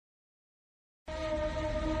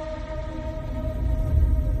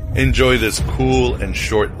Enjoy this cool and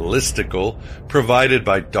short listicle provided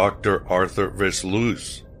by Dr. Arthur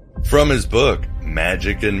Versluis from his book,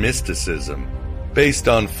 Magic and Mysticism, based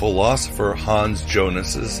on philosopher Hans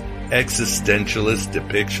Jonas's existentialist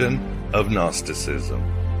depiction of Gnosticism.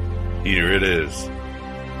 Here it is.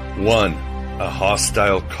 1. A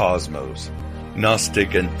hostile cosmos,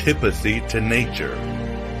 Gnostic antipathy to nature.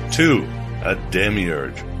 2. A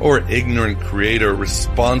demiurge, or ignorant creator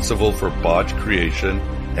responsible for botched creation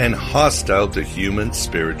and hostile to human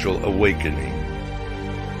spiritual awakening.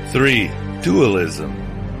 3. Dualism,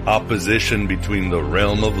 opposition between the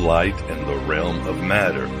realm of light and the realm of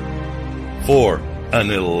matter. 4. An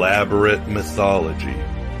elaborate mythology.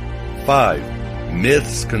 5.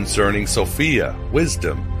 Myths concerning Sophia,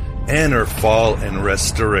 wisdom, and her fall and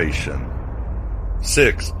restoration.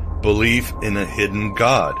 6. Belief in a hidden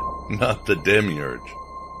god, not the demiurge.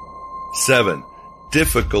 7.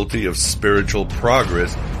 Difficulty of spiritual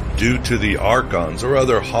progress due to the archons or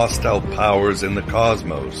other hostile powers in the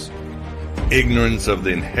cosmos. Ignorance of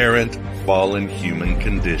the inherent fallen human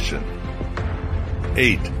condition.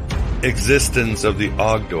 8. Existence of the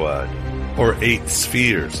Ogdoad, or 8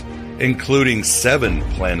 spheres, including 7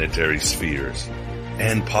 planetary spheres,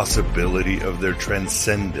 and possibility of their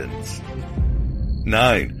transcendence.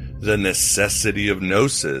 9. The necessity of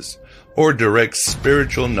gnosis, or direct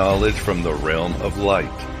spiritual knowledge from the realm of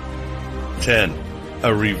light. 10.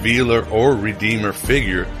 A revealer or redeemer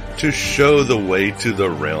figure to show the way to the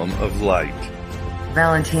realm of light.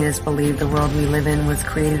 Valentinus believed the world we live in was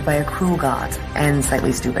created by a cruel god, and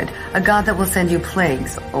slightly stupid. A god that will send you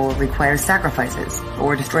plagues, or require sacrifices,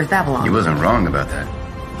 or destroys Babylon. He wasn't wrong about that.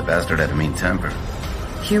 The bastard had a mean temper.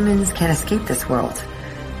 Humans can escape this world,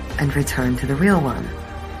 and return to the real one.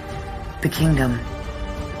 The kingdom.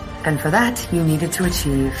 And for that, you needed to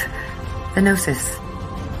achieve the gnosis,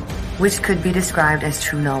 which could be described as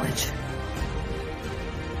true knowledge.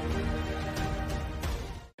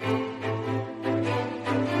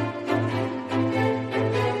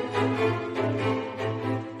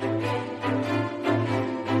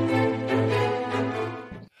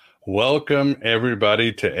 Welcome,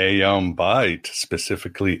 everybody, to Aeon Byte,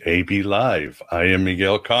 specifically AB Live. I am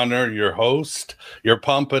Miguel Connor, your host, your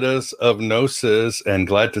pompatus of Gnosis, and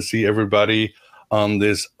glad to see everybody on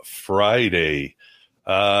this Friday.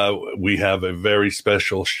 We have a very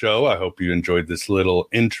special show. I hope you enjoyed this little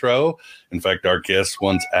intro. In fact, our guest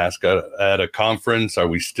once asked at a conference, are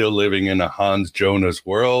we still living in a Hans Jonas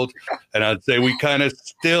world? And I'd say we kind of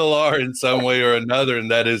still are in some way or another,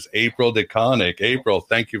 and that is April DeConick. April,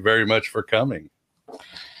 thank you very much for coming.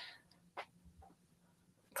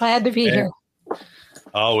 Glad to be here.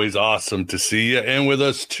 Always awesome to see you. And with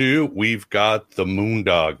us, too, we've got the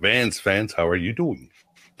Moondog. Vance, how are you doing?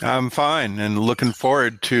 I'm fine and looking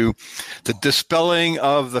forward to the dispelling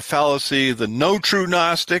of the fallacy, the no true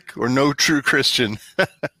Gnostic or no true Christian.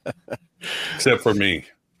 Except for me.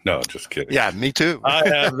 No, just kidding. Yeah, me too. I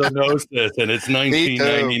have the Gnosis, and it's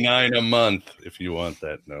 $19.99 a month if you want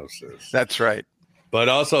that Gnosis. That's right. But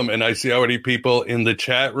awesome. And I see already people in the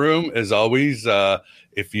chat room. As always,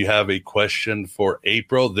 if you have a question for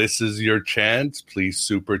April, this is your chance. Please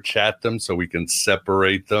super chat them so we can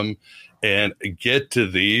separate them and get to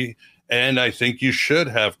thee. And I think you should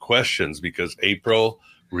have questions because April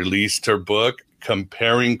released her book,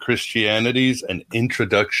 Comparing Christianities, An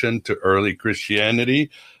Introduction to Early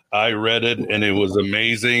Christianity. I read it and it was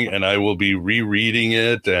amazing, and I will be rereading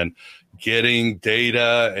it and getting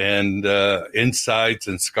data and insights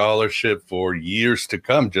and scholarship for years to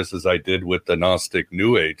come, just as I did with the Gnostic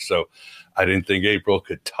New Age. So I didn't think April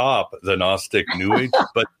could top the Gnostic New Age,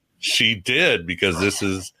 but she did, because this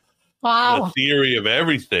is the theory of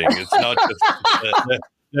everything. It's not just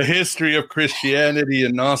the history of Christianity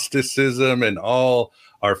and Gnosticism and all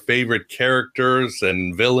our favorite characters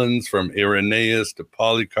and villains, from Irenaeus to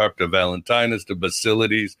Polycarp to Valentinus to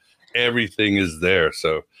Basilides. Everything is there.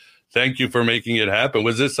 So thank you for making it happen.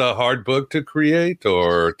 Was this a hard book to create,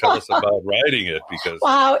 or tell us about writing it? Because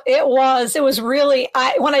it was. It was really,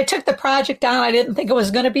 when I took the project on, I didn't think it was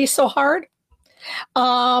going to be so hard.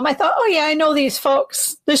 I thought, I know these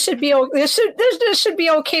folks. This should be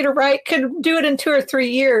okay to write. Could do it in 2 or 3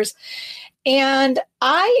 years. And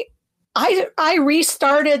I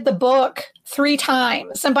restarted the book 3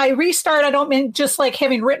 times. And by restart, I don't mean just like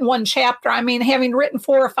having written 1 chapter. I mean having written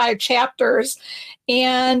 4 or 5 chapters,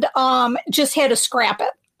 and just had to scrap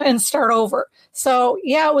it and start over. So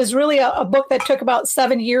it was really a book that took about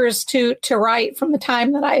 7 years to write from the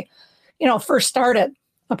time that I, first started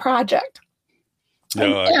the project.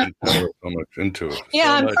 No, I can tell so much into it.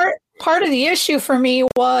 Yeah, so and part of the issue for me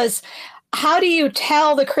was how do you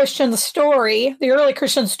tell the Christian story, the early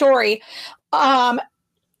Christian story, and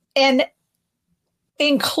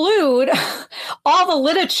include all the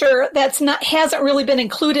literature hasn't really been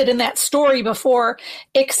included in that story before,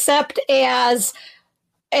 except as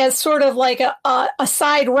sort of like a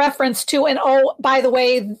side reference to, and oh, by the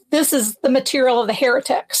way, this is the material of the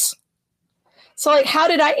heretics. So, like, how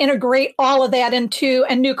did I integrate all of that into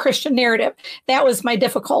a new Christian narrative? That was my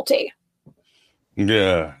difficulty.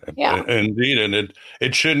 Yeah, indeed. And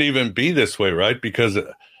it shouldn't even be this way, right? Because,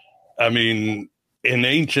 I mean, in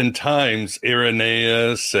ancient times,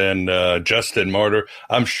 Irenaeus and Justin Martyr,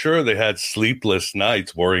 I'm sure they had sleepless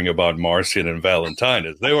nights worrying about Marcion and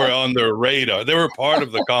Valentinus. They were on their radar. They were part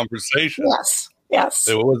of the conversation. Yes.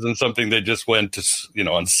 It wasn't something they just went to,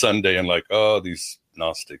 on Sunday and like, oh, these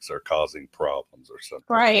Gnostics are causing problems or something.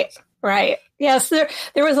 Right. Yes, there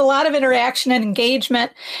was a lot of interaction and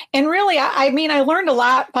engagement. And really, I mean, I learned a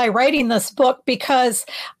lot by writing this book, because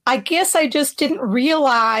I guess I just didn't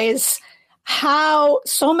realize how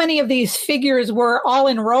so many of these figures were all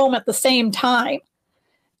in Rome at the same time.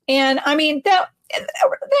 And I mean, that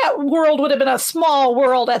world would have been a small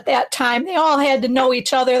world at that time. They all had to know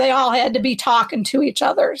each other. They all had to be talking to each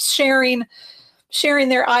other, sharing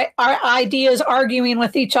their ideas, arguing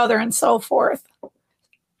with each other, and so forth.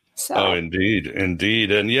 So. Oh, indeed. And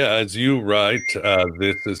yeah, as you write,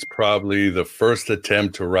 this is probably the first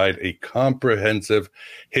attempt to write a comprehensive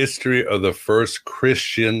history of the first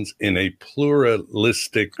Christians in a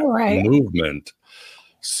pluralistic movement.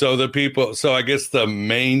 So I guess the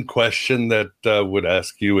main question that would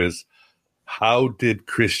ask you is, how did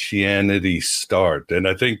Christianity start? And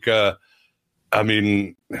I think,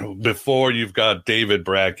 before, you've got David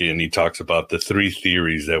Bracken, he talks about the three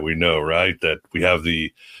theories that we know, right? That we have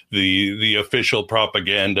the official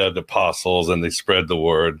propaganda, the apostles, and they spread the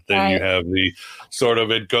word. Then you have the sort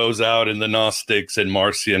of, it goes out in the Gnostics and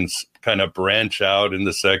Marcions kind of branch out in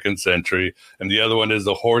the 2nd century. And the other one is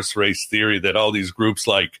the horse race theory, that all these groups,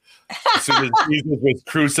 like, as soon as Jesus was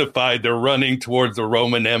crucified, they're running towards the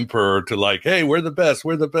Roman emperor to like, hey, we're the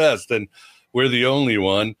best, and we're the only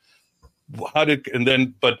one.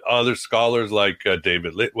 But other scholars like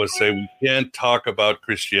David Litwas say we can't talk about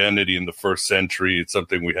Christianity in the 1st century. It's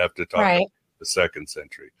something we have to talk about in the 2nd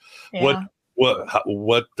century. Yeah.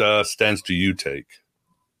 What stance do you take?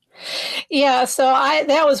 Yeah, so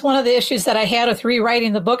that was one of the issues that I had with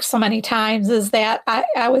rewriting the book so many times, is that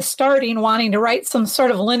I was wanting to write some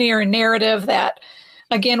sort of linear narrative that,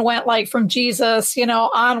 again, went like from Jesus,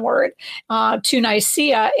 onward to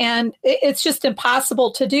Nicaea. And it's just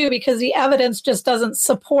impossible to do, because the evidence just doesn't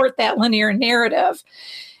support that linear narrative.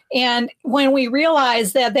 And when we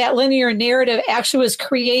realized that linear narrative actually was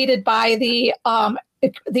created by the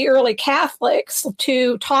early Catholics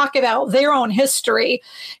to talk about their own history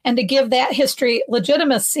and to give that history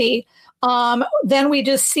legitimacy, then we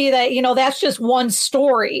just see that, that's just one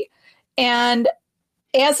story. And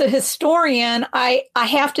as a historian, I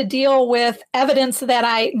have to deal with evidence that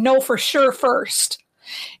I know for sure first.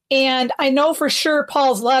 And I know for sure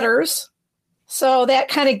Paul's letters. So that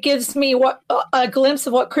kind of gives me a glimpse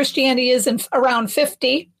of what Christianity is in around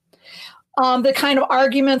 50, the kind of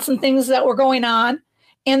arguments and things that were going on.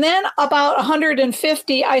 And then about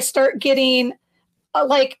 150, I start getting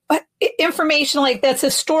information like that's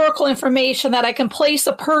historical information, that I can place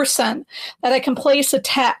a person, that I can place a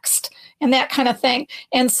text, and that kind of thing.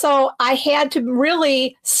 And so I had to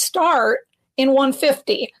really start in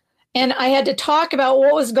 150. And I had to talk about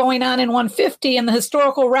what was going on in 150 in the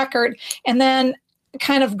historical record, and then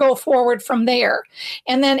kind of go forward from there.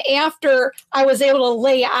 And then after I was able to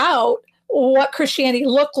lay out what Christianity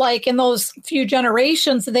looked like in those few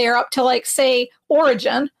generations there up to, like, say,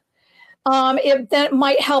 Origen, that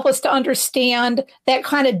might help us to understand that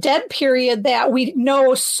kind of dead period that we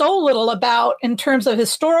know so little about in terms of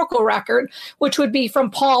historical record, which would be from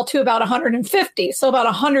Paul to about 150. So about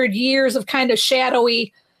 100 years of kind of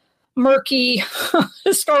shadowy, murky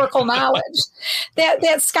historical knowledge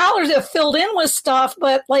that scholars have filled in with stuff,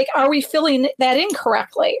 but, like, are we filling that in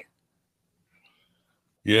correctly?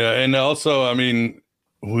 Yeah, and also, I mean,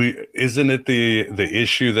 isn't it the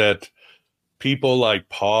issue that people like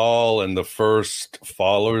Paul and the first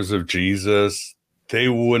followers of Jesus, they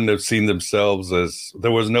wouldn't have seen themselves as,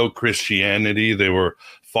 there was no Christianity. They were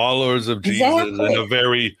followers of Jesus in a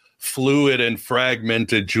very fluid and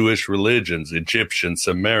fragmented Jewish religions, Egyptian,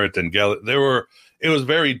 Samaritan, Galilean. It was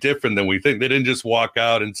very different than we think. They didn't just walk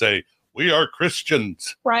out and say, we are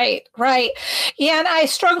Christians. Right. Yeah, and I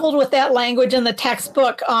struggled with that language in the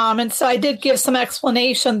textbook. And so I did give some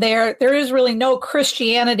explanation there. There is really no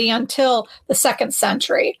Christianity until the 2nd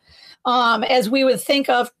century, as we would think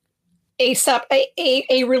of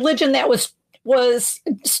a religion that was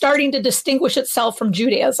starting to distinguish itself from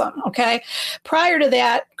Judaism. Okay. Prior to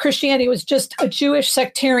that, Christianity was just a Jewish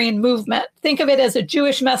sectarian movement. Think of it as a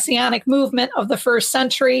Jewish messianic movement of the first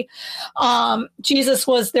century. Jesus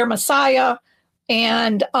was their Messiah.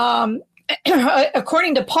 And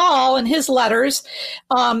according to Paul in his letters,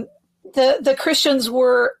 the Christians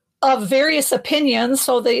were of various opinions,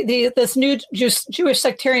 so this new Jewish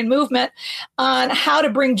sectarian movement on how to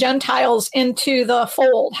bring Gentiles into the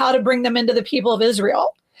fold, how to bring them into the people of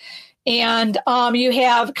Israel. And you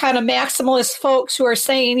have kind of maximalist folks who are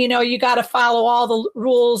saying, you got to follow all the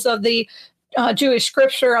rules of the Jewish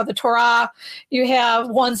scripture of the Torah. You have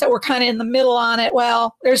ones that were kind of in the middle on it.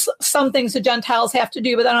 Well, there's some things the Gentiles have to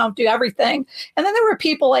do, but they don't do everything. And then there were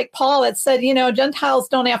people like Paul that said, Gentiles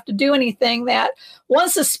don't have to do anything, that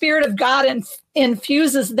once the Spirit of God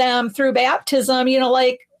infuses them through baptism,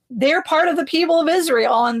 they're part of the people of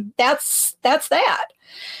Israel. And that's that.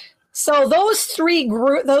 So those three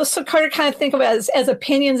those kind of think of as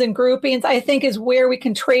opinions and groupings, I think is where we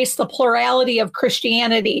can trace the plurality of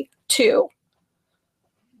Christianity to.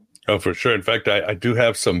 Oh, for sure. In fact, I do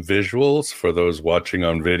have some visuals for those watching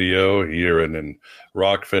on video here and in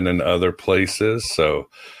Rockfin and other places. So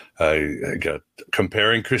I got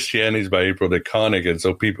Comparing Christianities by April DeConick. And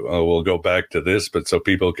so people will go back to this, but so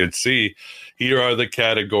people could see, here are the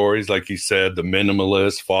categories, like he said, the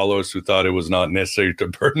minimalist, followers who thought it was not necessary to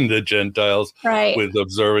burden the Gentiles with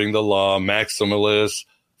observing the law, maximalists,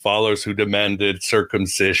 followers who demanded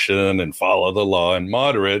circumcision and follow the law, and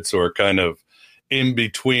moderates, or kind of in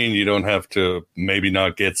between. You don't have to maybe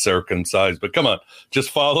not get circumcised, but come on, just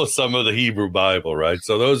follow some of the Hebrew Bible, right?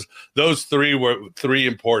 So those three were three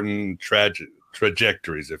important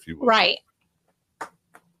trajectories, if you will. Right.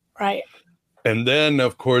 And then,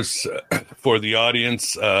 of course, for the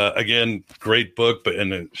audience, again, great book,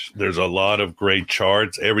 and there's a lot of great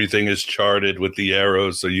charts. Everything is charted with the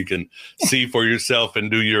arrows, so you can see for yourself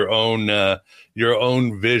and do your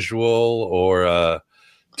own visual, or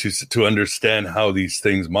to understand how these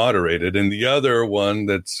things moderated. And the other one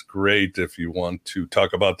that's great, if you want to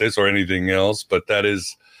talk about this or anything else, but that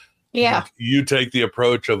is, you take the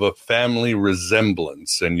approach of a family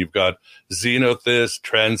resemblance, and you've got Xenotheists,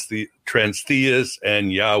 Transtheists,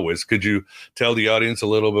 and Yahwists. Could you tell the audience a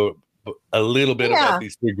little bit about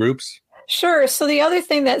these three groups? Sure. So the other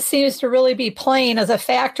thing that seems to really be playing as a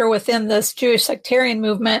factor within this Jewish sectarian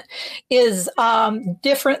movement is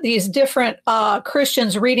these different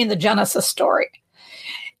Christians reading the Genesis story,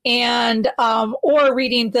 and or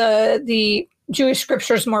reading the Jewish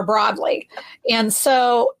scriptures more broadly. And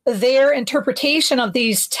so their interpretation of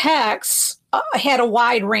these texts had a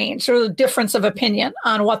wide range, or a difference of opinion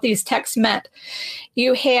on what these texts meant.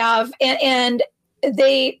 You have, and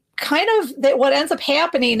they kind of, that what ends up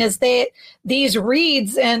happening is that these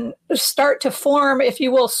reads and start to form, if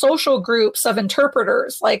you will, social groups of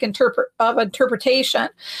interpreters, like interpretation.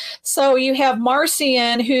 So you have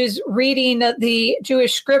Marcion, who's reading the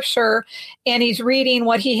Jewish scripture, and he's reading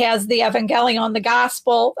what he has, the Evangelion, the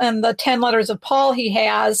gospel, and the 10 letters of Paul he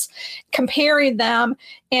has, comparing them,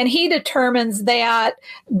 and he determines that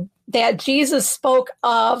Jesus spoke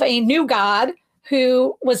of a new God,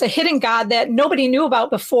 who was a hidden God that nobody knew about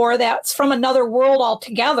before, that's from another world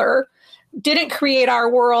altogether, didn't create our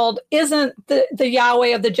world, isn't the Yahweh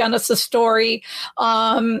of the Genesis story.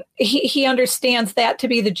 He understands that to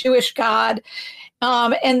be the Jewish God.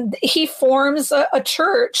 And he forms a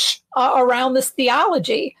church around this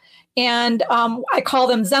theology. And I call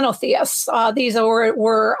them Xenotheists. These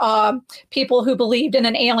were people who believed in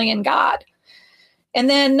an alien God. And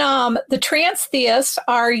then the Transtheists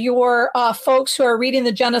are your folks who are reading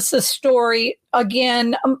the Genesis story,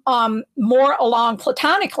 again, more along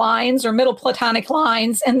Platonic lines or middle Platonic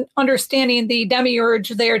lines, and understanding the demiurge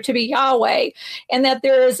there to be Yahweh, and that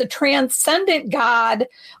there is a transcendent God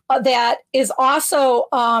that is also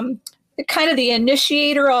kind of the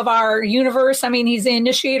initiator of our universe. I mean, he's the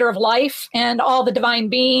initiator of life and all the divine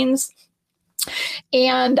beings.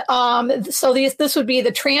 And so this would be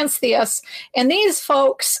the Transtheists, and these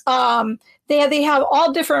folks, they have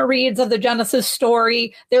all different reads of the Genesis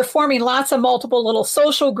story. They're forming lots of multiple little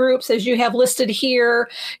social groups, as you have listed here,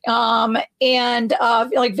 and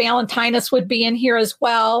like Valentinus would be in here as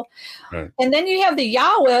well. Right. And then you have the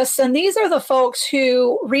Yahwists, and these are the folks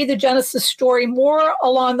who read the Genesis story more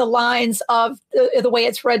along the lines of the way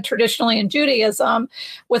it's read traditionally in Judaism,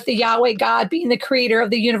 with the Yahweh God being the creator of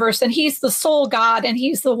the universe, and he's the sole God, and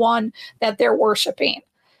he's the one that they're worshiping.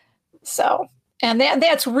 So, and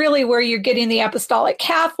that's really where you're getting the Apostolic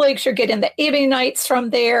Catholics, you're getting the Ebionites from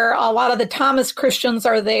there, a lot of the Thomas Christians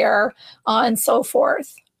are there, and so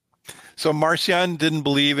forth. So Marcion didn't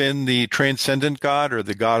believe in the transcendent God or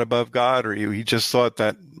the God above God, or he just thought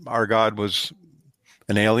that our God was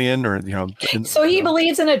an alien, or So he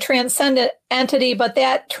believes in a transcendent entity, but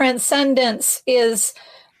that transcendence is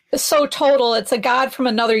so total. It's a God from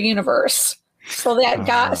another universe. So that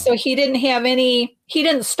God, so he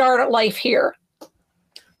didn't start life here.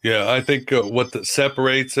 Yeah, I think what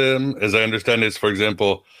separates him, as I understand, is, for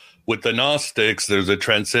example, with the Gnostics, there's a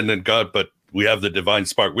transcendent God, but we have the divine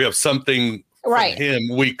spark. We have something from him.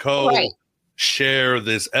 We share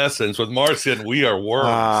this essence. With Marcion, we are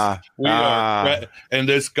worms. And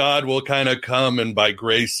this God will kind of come and by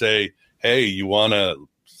grace say, hey, you want to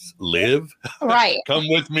live? Right. Come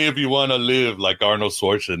with me if you want to live, like Arnold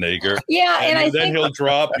Schwarzenegger. Yeah, and then he'll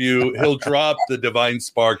drop the divine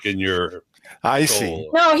spark in your I soul. see.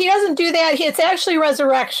 No, he doesn't do that. It's actually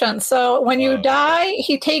resurrection. So when you die,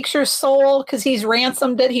 he takes your soul because he's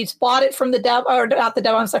ransomed it. He's bought it from the devil, or not the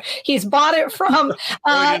devil. I'm sorry. He's bought it from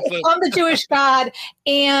the Jewish God,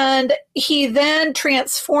 and he then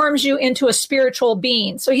transforms you into a spiritual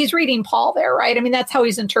being. So he's reading Paul there, right? I mean, that's how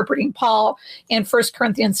he's interpreting Paul in 1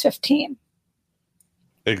 Corinthians 15.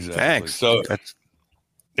 Exactly. Thanks. So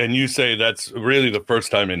and you say that's really the first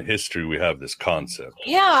time in history we have this concept.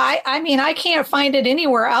 Yeah, I mean, I can't find it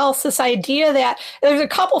anywhere else. This idea that there's a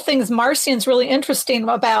couple things Marcion's really interesting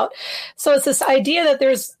about. So it's this idea that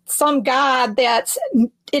there's some God that's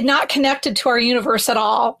not connected to our universe at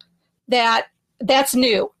all. That's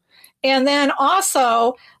new. And then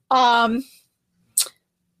also, oh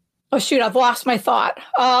shoot, I've lost my thought.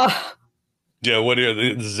 Yeah, what are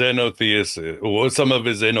the Xenotheists? What were some of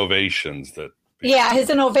his innovations that? Yeah, his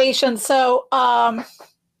innovation. So,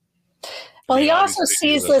 he also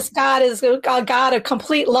sees this God as a God of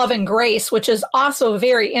complete love and grace, which is also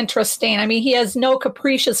very interesting. I mean, he has no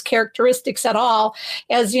capricious characteristics at all.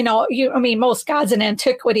 As most gods in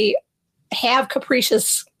antiquity have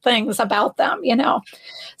capricious things about them,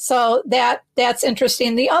 So that's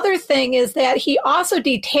interesting. The other thing is that he also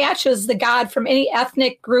detaches the God from any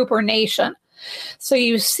ethnic group or nation. So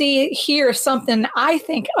you see here something, I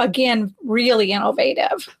think, again, really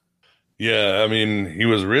innovative. Yeah, I mean, he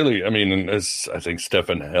was really, as I think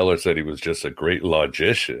Stephen Heller said, he was just a great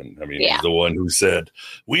logician. I mean, he's the one who said,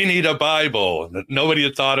 we need a Bible. Nobody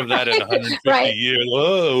had thought of that in 150 years.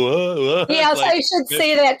 Whoa. Yes, I should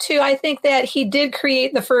say that too. I think that he did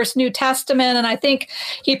create the first New Testament, and I think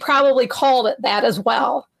he probably called it that as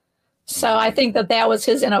well. So I think that was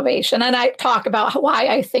his innovation, and I talk about why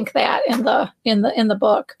I think that in the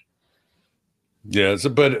book. Yeah,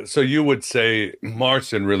 so you would say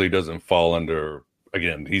Marcion really doesn't fall under,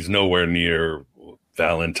 again, he's nowhere near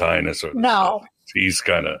Valentinus or no. He's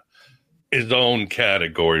kind of his own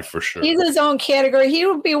category for sure. He's his own category. He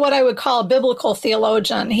would be what I would call a biblical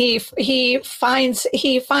theologian. He finds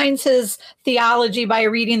his theology by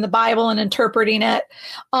reading the Bible and interpreting it.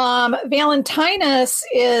 Valentinus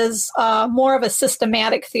is more of a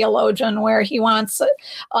systematic theologian, where he wants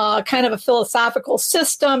kind of a philosophical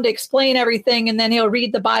system to explain everything, and then he'll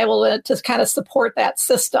read the Bible to kind of support that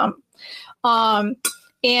system.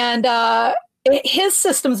 His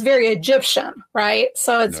system's very Egyptian, right?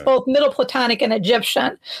 So it's both Middle Platonic and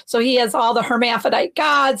Egyptian. So he has all the hermaphrodite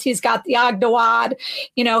gods. He's got the Ogdoad.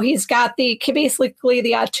 He's got basically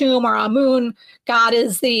the Atum or Amun. God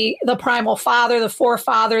is the primal father, the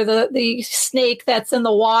forefather, the snake that's in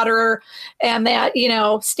the water and that,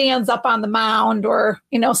 stands up on the mound or,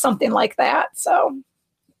 something like that. So.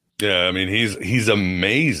 Yeah, I mean, he's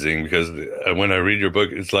amazing, because when I read your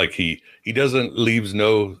book, it's like he leaves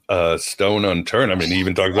no stone unturned. I mean, he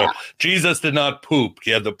even talks about Jesus did not poop.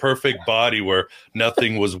 He had the perfect body where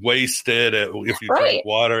nothing was wasted. If you drank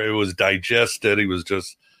water, it was digested. He was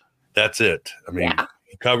just, that's it. I mean,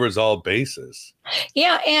 he covers all bases.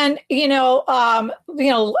 Yeah, and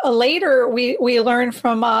later we learned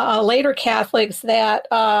from later Catholics that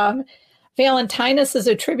Valentinus is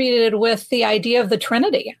attributed with the idea of the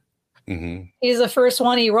Trinity. Mm-hmm. He's the first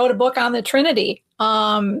one. He wrote a book on the Trinity.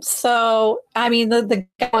 So, I mean, the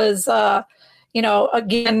guy was,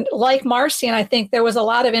 again, like Marcion, I think there was a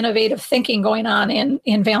lot of innovative thinking going on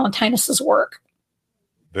in Valentinus's work.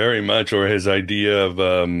 Very much, or his idea of,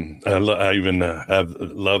 I even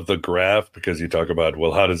love the graph, because you talk about,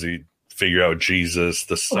 well, how does he figure out Jesus,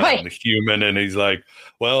 the Son, the human? And he's like,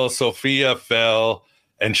 well, Sophia fell,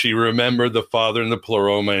 and she remembered the Father in the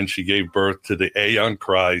Pleroma, and she gave birth to the Aeon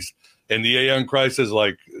Christ. And the Aeon Christ is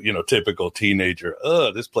like, typical teenager.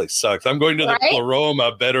 This place sucks. I'm going to the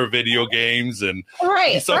Pleroma, better video games. And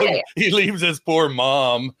he leaves his poor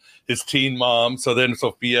mom, his teen mom. So then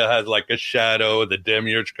Sophia has like a shadow. The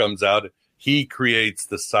demiurge comes out. He creates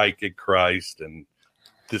the psychic Christ. And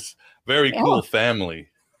this very cool family.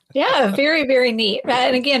 Yeah, very, very neat.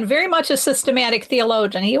 And again, very much a systematic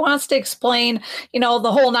theologian. He wants to explain,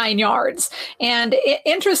 the whole 9 yards. And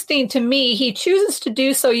interesting to me, he chooses to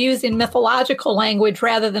do so using mythological language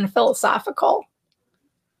rather than philosophical.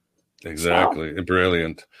 Exactly. So.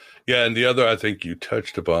 Brilliant. Yeah, and the other, I think you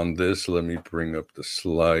touched upon this. Let me bring up the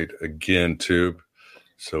slide again, too,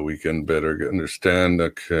 so we can better understand.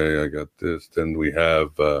 Okay, I got this. Then we have...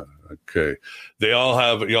 Okay. They all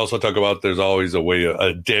have, you also talk about there's always a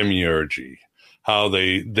demiurgy, how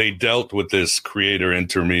they dealt with this creator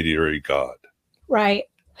intermediary God. Right.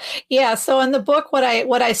 Yeah. So in the book, what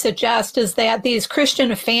I suggest is that these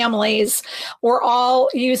Christian families were all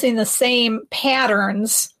using the same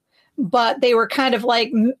patterns, but they were kind of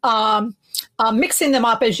like mixing them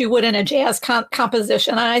up as you would in a jazz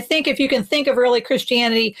composition. And I think if you can think of early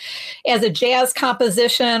Christianity as a jazz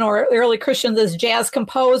composition or early Christians as jazz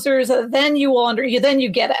composers, then you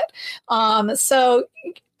get it. So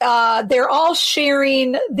they're all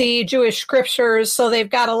sharing the Jewish scriptures, so they've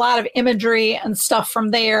got a lot of imagery and stuff from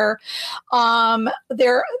there.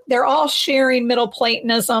 They're all sharing Middle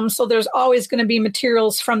Platonism, so there's always going to be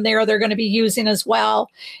materials from there they're going to be using as well.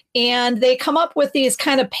 And they come up with these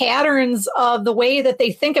kind of patterns of the way that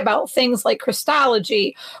they think about things like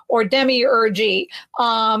Christology or demiurgy,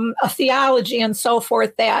 a theology, and so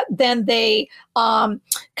forth, that then they kind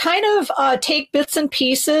of take bits and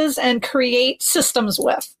pieces and create systems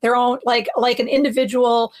with their own, like an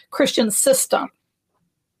individual Christian system.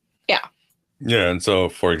 Yeah. Yeah. And so,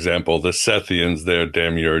 for example, the Sethians, their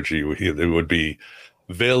demiurgy, it would be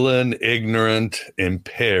villain, ignorant,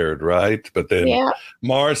 impaired, right? But then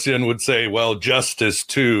Marcion would say, well, justice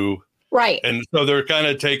too. Right. And so they're kind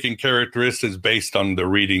of taking characteristics based on the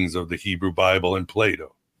readings of the Hebrew Bible and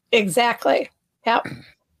Plato. Exactly. Yep.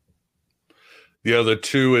 The other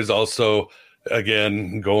two is also,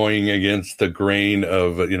 again, going against the grain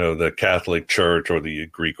of, the Catholic Church or the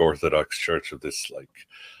Greek Orthodox Church, of this like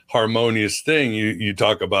harmonious thing. You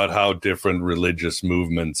talk about how different religious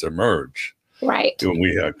movements emerge. Right.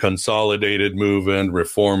 We have consolidated movement,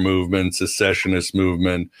 reform movement, secessionist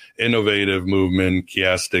movement, innovative movement,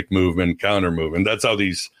 chiastic movement, counter movement. That's how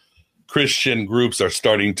these Christian groups are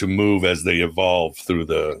starting to move as they evolve through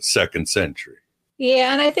the 2nd century.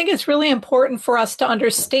 Yeah, and I think it's really important for us to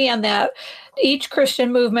understand that each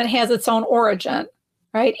Christian movement has its own origin,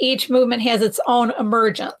 right? Each movement has its own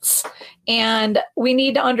emergence. And we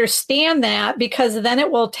need to understand that, because then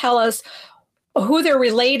it will tell us who they're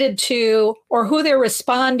related to, or who they're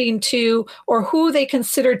responding to, or who they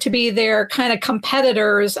consider to be their kind of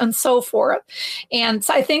competitors, and so forth. And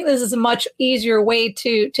so I think this is a much easier way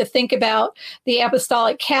to think about the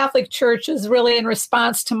Apostolic Catholic Church is really in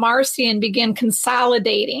response to Marcion begin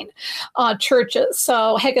consolidating churches.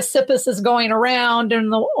 So Hegesippus is going around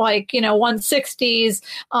in the 160s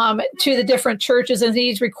to the different churches, and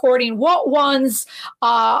he's recording what ones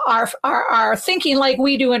are thinking like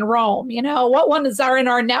we do in Rome. What ones are in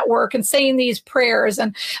our network and saying these prayers.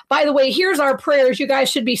 And by the way, here's our prayers. You guys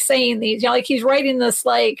should be saying these. He's writing this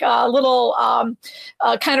little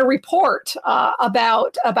kind of report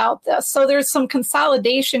about this. So there's some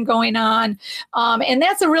consolidation going on. And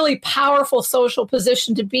that's a really powerful social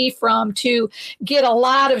position to be from, to get a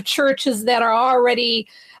lot of churches that are already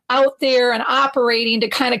out there and operating to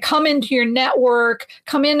kind of come into your network,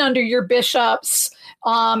 come in under your bishops,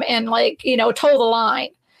 and toe the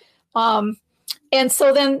line. And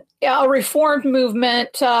so then a reformed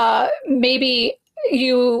movement, maybe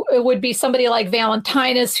it would be somebody like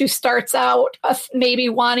Valentinus, who starts out maybe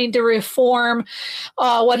wanting to reform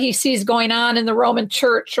what he sees going on in the Roman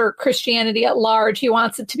Church or Christianity at large. He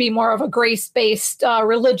wants it to be more of a grace-based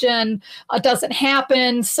religion. Doesn't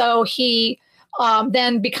happen. So he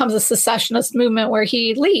then becomes a secessionist movement where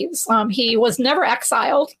he leaves. He was never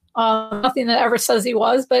exiled. Nothing that ever says he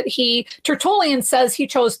was, but Tertullian says he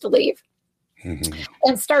chose to leave. Mm-hmm.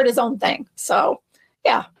 And start his own thing. So,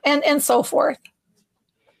 yeah, and so forth.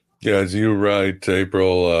 Yeah, as you write,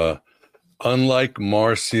 April, unlike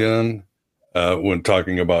Marcion, when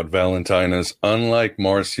talking about Valentinus, unlike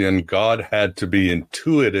Marcion, God had to be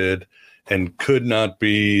intuited and could not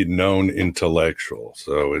be known intellectual.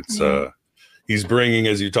 So it's he's bringing,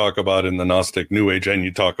 as you talk about in the Gnostic New Age, and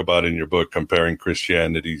you talk about in your book, comparing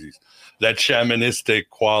Christianity, that shamanistic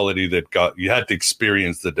quality that you had to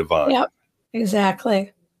experience the divine. Yep.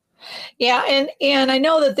 Exactly. Yeah, and I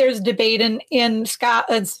know that there's debate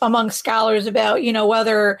among scholars about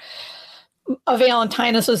whether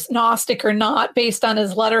Valentinus was Gnostic or not based on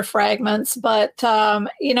his letter fragments, but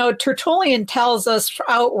Tertullian tells us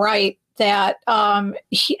outright that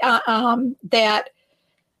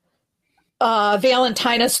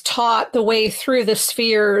Valentinus taught the way through the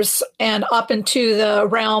spheres and up into the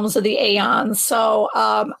realms of the aeons. So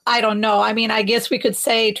I don't know. I mean, I guess we could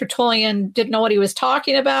say Tertullian didn't know what he was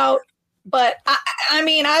talking about, but I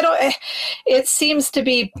mean, I don't. It seems to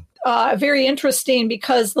be very interesting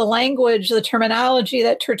because the language, the terminology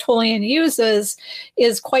that Tertullian uses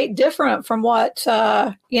is quite different from what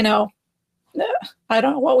I don't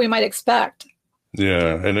know what we might expect.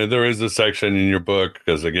 Yeah, and there is a section in your book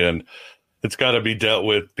because again, it's got to be dealt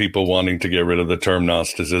with people wanting to get rid of the term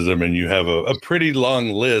Gnosticism. And you have a pretty long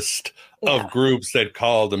list of groups that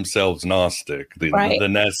call themselves Gnostic. The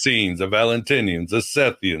Nacenes, the Valentinians, the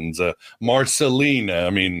Sethians, Marcellina. I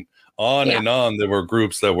mean, on and on. There were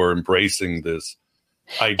groups that were embracing this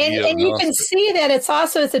idea. And you can see that it's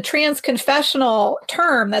a transconfessional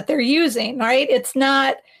term that they're using, right? It's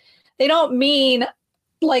not, they don't mean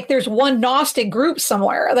like there's one Gnostic group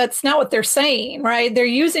somewhere. That's not what they're saying, right? They're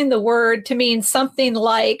using the word to mean something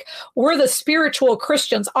like, we're the spiritual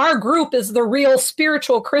Christians. Our group is the real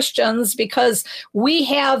spiritual Christians because we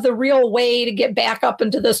have the real way to get back up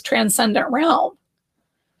into this transcendent realm.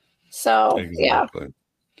 So, exactly.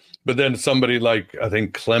 But then somebody like, I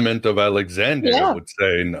think, Clement of Alexandria would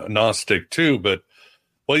say Gnostic too, but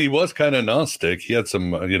well, he was kind of Gnostic. He had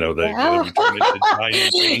some, he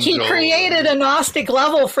created a Gnostic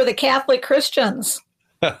level for the Catholic Christians.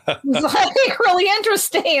 It's really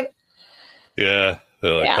interesting. Yeah,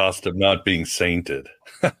 the cost of not being sainted.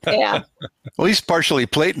 Yeah. Well, he's partially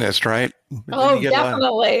Platonist, right? Oh,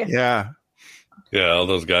 definitely. Yeah. Yeah, all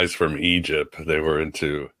those guys from Egypt, they were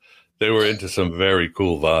into some very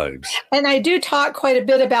cool vibes. And I do talk quite a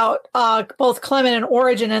bit about both Clement and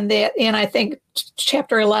Origen in I think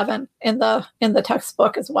chapter 11 in the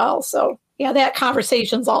textbook as well. So yeah, that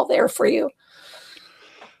conversation's all there for you.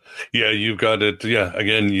 Yeah, you've got it. Yeah,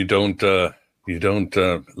 again, you don't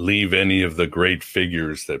leave any of the great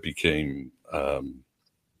figures that became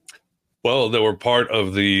they were part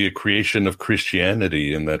of the creation of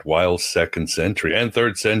Christianity in that wild 2nd century and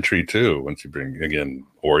 3rd century too. Once you bring, again,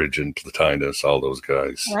 Origen, Plotinus, all those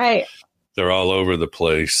guys. Right. They're all over the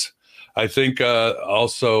place. I think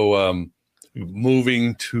also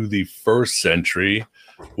moving to the 1st century,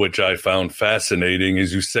 which I found fascinating,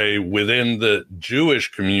 as you say, within the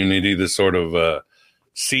Jewish community, the sort of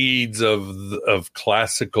seeds of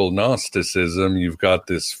classical Gnosticism, you've got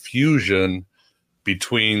this fusion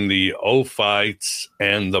between the Ophites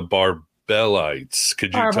and the Barbellites.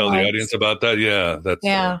 Could you tell the audience about that? Yeah,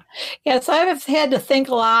 So I've had to think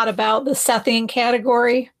a lot about the Sethian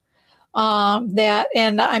category. And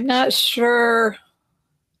I'm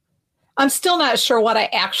still not sure what I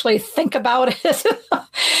actually think about it.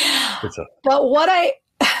 But what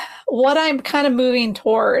I'm kind of moving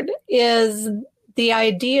toward is the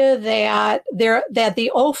idea that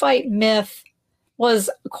the Ophite myth was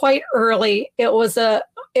quite early. It was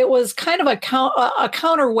kind of a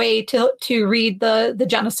counter way to read the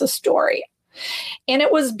Genesis story. And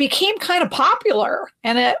it became kind of popular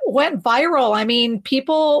and it went viral. I mean,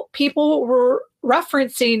 people were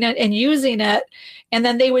referencing it and using it, and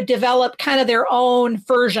then they would develop kind of their own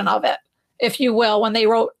version of it, if you will, when they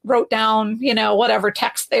wrote down, whatever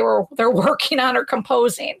text they're working on or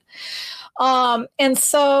composing. And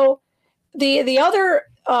so the other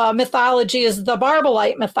mythology is the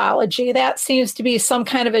Barbelite mythology. That seems to be some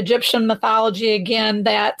kind of Egyptian mythology again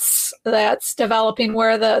that's developing,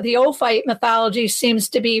 where the Ophite mythology seems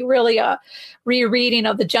to be really a rereading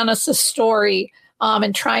of the Genesis story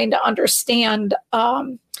and trying to understand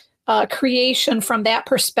creation from that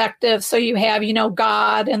perspective. So you have,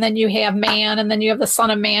 God, and then you have man, and then you have the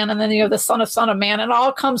Son of Man, and then you have the Son of Man. And it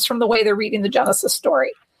all comes from the way they're reading the Genesis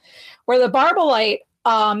story. Where the Barbelite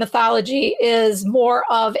mythology is more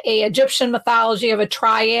of a Egyptian mythology of a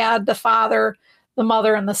triad, the Father, the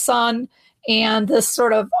Mother, and the Son, and this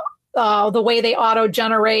sort of the way they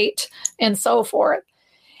auto-generate and so forth.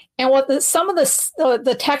 And what some of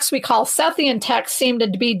the texts we call Sethian texts seem to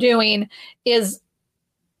be doing is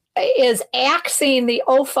axing the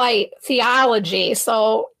Ophite theology,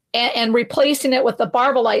 and replacing it with the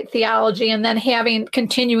Barbelite theology, and then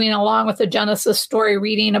continuing along with the Genesis story,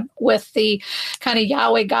 reading with the kind of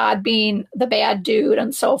Yahweh God being the bad dude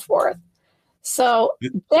and so forth. So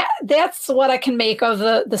that's what I can make of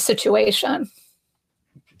the situation.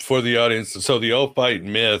 For the audience, so the Ophite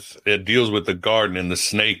myth, it deals with the garden, and the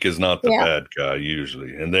snake is not the bad guy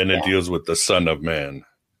usually. And then it deals with the Son of Man.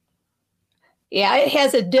 Yeah, it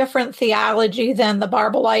has a different theology than the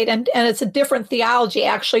Barbelite, and it's a different theology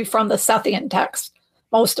actually from the Sethian text,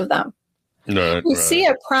 most of them. Right, you see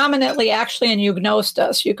it prominently actually in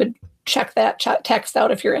Gnostic. You could check that text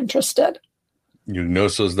out if you're interested.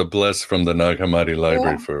 Gnosos the Blessed from the Nag Hammadi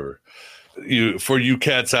Library for you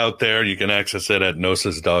cats out there. You can access it at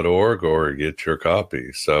gnosis.org or get your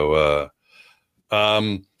copy. So,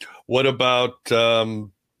 what about,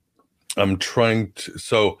 I'm trying to,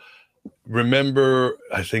 so remember,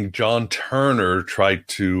 I think John Turner tried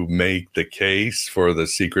to make the case for the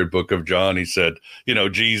secret book of John. He said,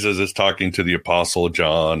 Jesus is talking to the Apostle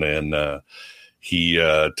John, and he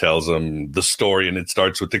tells him the story, and it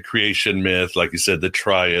starts with the creation myth, like you said, the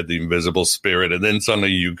triad, the invisible spirit, and then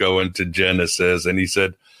suddenly you go into Genesis, and he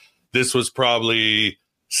said this was probably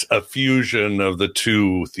a fusion of the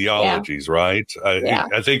two theologies, right?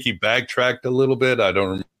 I think he backtracked a little bit. I don't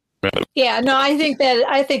remember. Yeah, no, I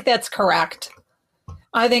think that's correct.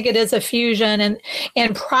 I think it is a fusion,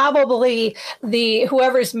 and probably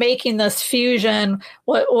whoever's making this fusion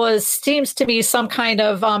seems to be some kind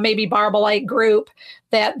of maybe Barbalite group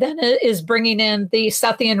that then is bringing in the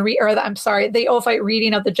Sethian the Ophite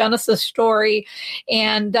reading of the Genesis story,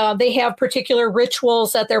 and they have particular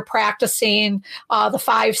rituals that they're practicing. The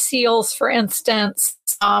 5 seals, for instance.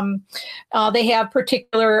 They have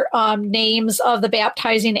particular names of the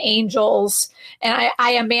baptizing angels, and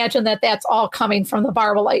I imagine that that's all coming from the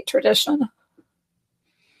Barbalite tradition.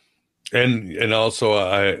 And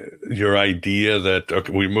also your idea that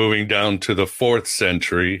we're moving down to the 4th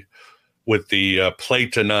century with the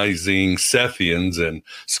Platonizing Sethians, and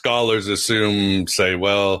scholars say,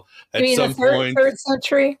 well, at some point, 3rd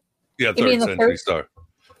century. Yeah, 3rd century. Sorry.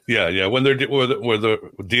 Yeah. When they're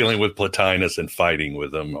dealing with Plotinus and fighting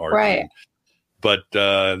with them, arguing. Right? But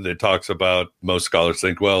it talks about, most scholars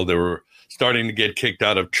think, well, they were starting to get kicked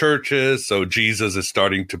out of churches, so Jesus is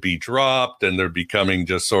starting to be dropped, and they're becoming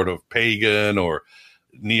just sort of pagan or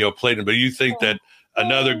Neoplaton. But you think that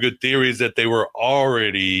another good theory is that they were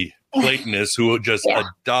already Platonists who just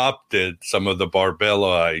adopted some of the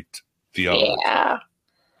Barbelite theology.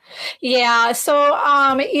 Yeah. So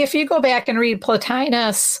if you go back and read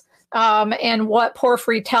Plotinus and what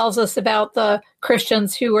Porphyry tells us about the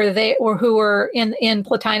Christians who were in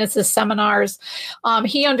Plotinus's seminars,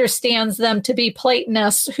 he understands them to be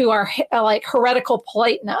Platonists who are like heretical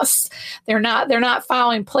Platonists. They're not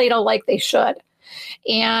following Plato like they should,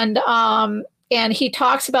 and he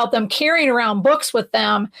talks about them carrying around books with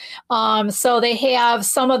them. So they have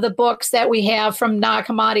some of the books that we have from Nag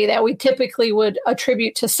Hammadi that we typically would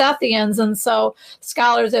attribute to Sethians. And so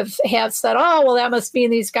scholars have said, oh, well, that must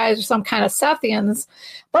mean these guys are some kind of Sethians.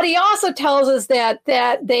 But he also tells us that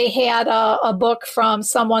they had a book from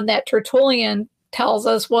someone that Tertullian tells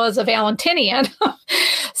us was a Valentinian.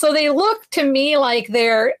 So they look to me like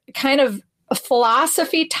they're kind of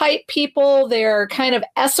philosophy type people. They're kind of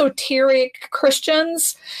esoteric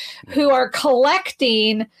Christians who are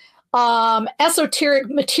collecting esoteric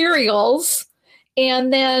materials,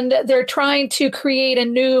 and then they're trying to create a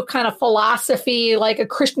new kind of philosophy, like a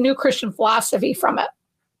new Christian philosophy from it.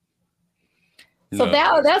 So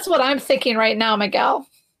that's what I'm thinking right now, Miguel.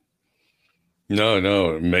 No,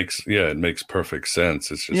 it makes perfect sense.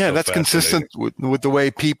 It's just that's consistent with the way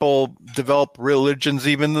people develop religions,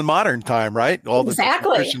 even in the modern time, right? All the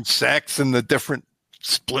Christian sects and the different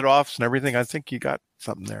split offs and everything. I think you got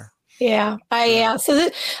something there. Yeah. So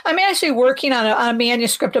I'm actually working on a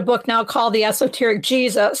manuscript, a book now called The Esoteric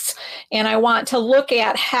Jesus, and I want to look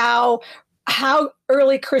at how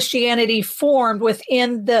early Christianity formed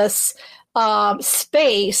within this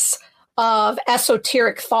space of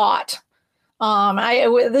esoteric thought.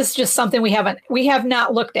 This is just something we have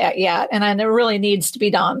not looked at yet, and it really needs to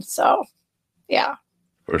be done. So, yeah,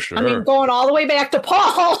 for sure. I mean, going all the way back to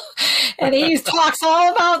Paul, and he talks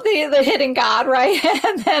all about the hidden God, right?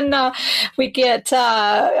 And then we get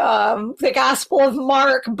the Gospel of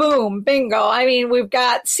Mark. Boom, bingo. I mean, we've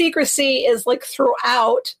got secrecy is like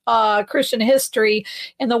throughout Christian history,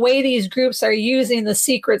 and the way these groups are using the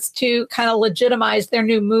secrets to kind of legitimize their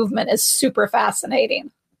new movement is super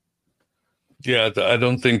fascinating. Yeah, I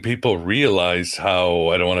don't think people realize how,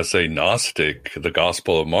 I don't want to say Gnostic the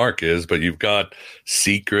Gospel of Mark is, but you've got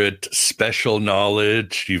secret, special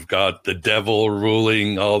knowledge. You've got the devil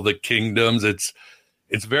ruling all the kingdoms. It's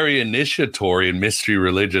very initiatory in mystery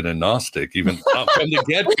religion and Gnostic, even from the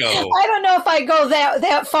get-go. I don't know if I go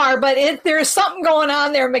that far, but there's something going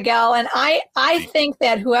on there, Miguel. And I think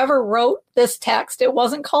that whoever wrote this text, it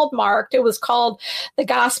wasn't called Mark. It was called the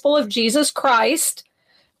Gospel of Jesus Christ,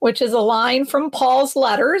 which is a line from Paul's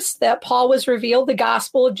letters that Paul was revealed the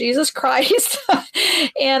gospel of Jesus Christ.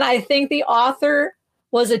 And I think the author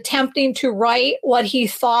was attempting to write what he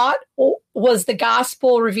thought was the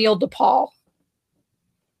gospel revealed to Paul.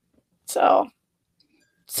 So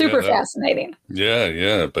super fascinating.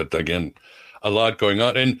 Yeah. But again, a lot going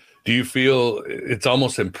on. And Do you feel it's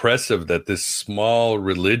almost impressive that this small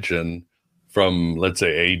religion from, let's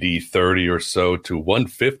say, AD 30 or so to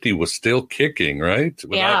 150 was still kicking, right?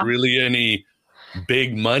 Without really any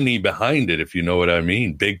big money behind it, if you know what I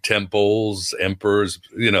mean. Big temples, emperors,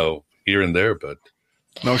 here and there, but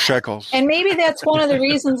no shekels. And maybe that's one of the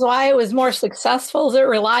reasons why it was more successful, is it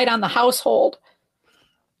relied on the household.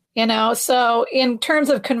 So in terms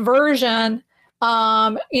of conversion,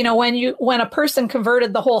 when a person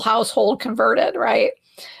converted, the whole household converted, right?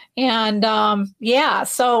 And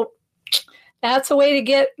so that's a way to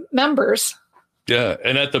get members. Yeah,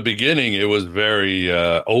 and at the beginning, it was very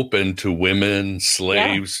open to women,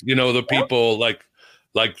 slaves. Yeah. The people like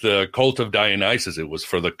the cult of Dionysus. It was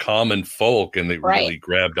for the common folk, and they really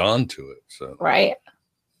grabbed onto it. So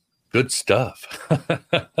good stuff.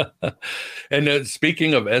 And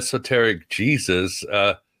speaking of esoteric Jesus,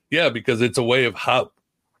 because it's a way of how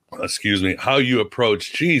you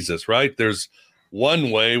approach Jesus, right? There's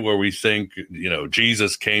one way where we think,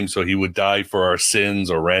 Jesus came so he would die for our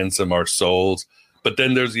sins or ransom our souls. But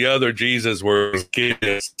then there's the other Jesus where he's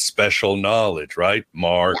giving us special knowledge, right?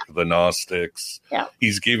 Mark, the Gnostics. Yeah.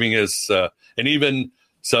 He's giving us, and even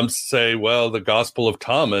some say, well, the Gospel of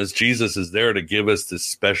Thomas, Jesus is there to give us this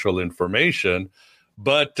special information.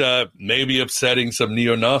 But maybe upsetting some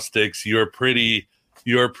neo-Gnostics, you're pretty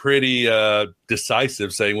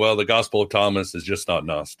decisive, saying, well, the Gospel of Thomas is just not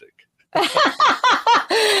Gnostic.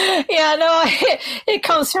 It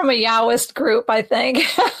comes from a Yahwist group, I think.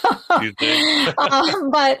 You think?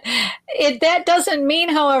 But that doesn't mean,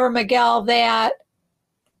 however, Miguel, that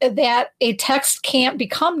a text can't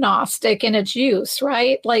become Gnostic in its use,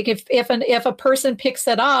 right? Like if a person picks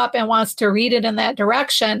it up and wants to read it in that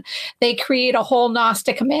direction, they create a whole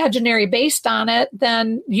Gnostic imaginary based on it,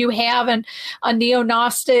 then you have a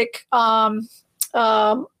neo-Gnostic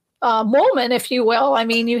moment, if you will. I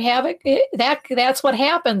mean, you have it. That's what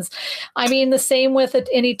happens. I mean, the same with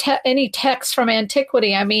any text from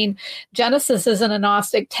antiquity. I mean, Genesis isn't a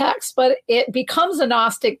Gnostic text, but it becomes a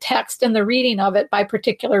Gnostic text in the reading of it by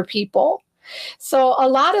particular people. So a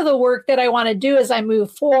lot of the work that I want to do as I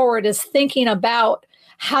move forward is thinking about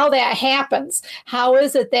how that happens. How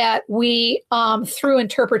is it that we, through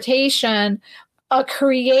interpretation,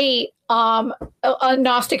 create a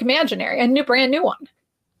Gnostic imaginary, a brand new one?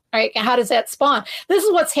 Right? How does that spawn? This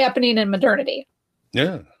is what's happening in modernity.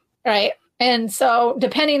 Yeah. Right. And so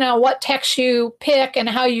depending on what text you pick and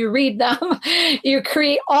how you read them, you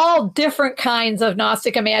create all different kinds of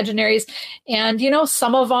Gnostic imaginaries. And,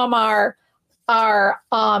 some of them are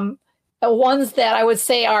ones that I would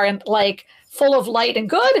say are like full of light and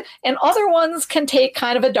good, and other ones can take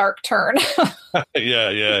kind of a dark turn.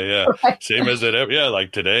 Yeah. Right. Same as it ever. Yeah.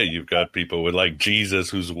 Like today, you've got people with like Jesus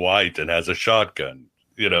who's white and has a shotgun.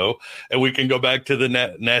 And we can go back to the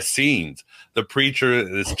Nassenes. The preacher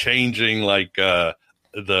is changing like the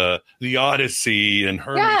Odyssey and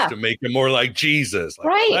Hermes to make it more like Jesus. Like,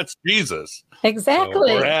 right. Well, that's Jesus.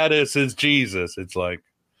 Exactly. Or Addis is Jesus. It's like,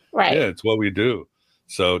 it's what we do.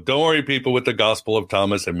 So don't worry, people, with the Gospel of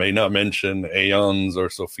Thomas. It may not mention Aeons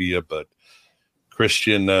or Sophia, but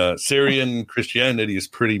Syrian Christianity is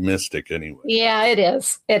pretty mystic anyway. Yeah, it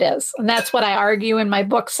is. It is. And that's what I argue in my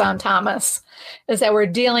books on Thomas, is that we're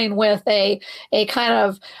dealing with a kind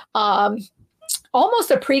of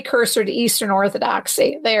almost a precursor to Eastern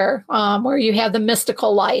Orthodoxy there, where you have the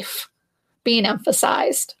mystical life being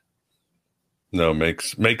emphasized. No,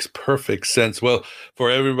 makes perfect sense. Well, for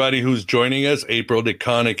everybody who's joining us, April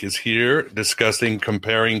DeConick is here discussing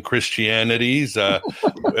Comparing Christianities, a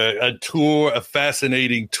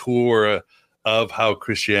fascinating tour of how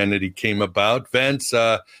Christianity came about. Vince,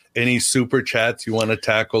 any super chats you want to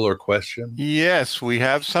tackle or question? Yes, we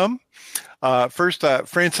have some. First,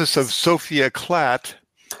 Francis of Sophia Klatt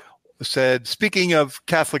said, speaking of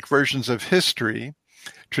Catholic versions of history,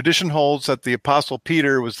 tradition holds that the Apostle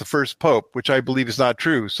Peter was the first pope, which I believe is not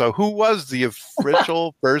true. So who was the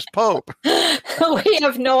official first pope? We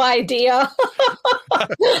have no idea.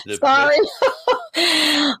 Sorry.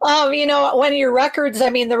 When your records,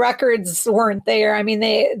 the records weren't there. I mean,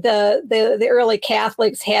 the early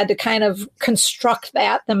Catholics had to kind of construct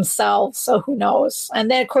that themselves. So who knows? And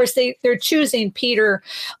then, of course, they're choosing Peter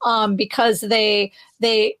because they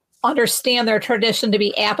understand their tradition to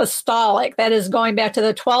be apostolic. That is going back to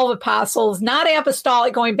the 12 apostles, not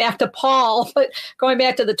apostolic going back to Paul, but going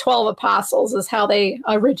back to the 12 apostles is how they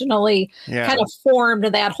originally kind of formed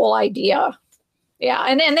that whole idea. Yeah.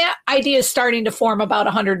 And that idea is starting to form about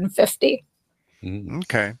 150.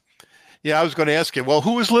 Okay. Yeah, I was going to ask you, well,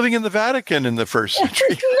 who was living in the Vatican in the first century?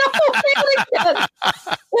 Vatican.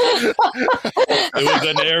 It was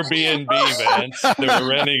an Airbnb, Vance. They were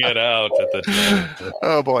renting it out at the time.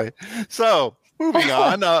 Oh, boy. So moving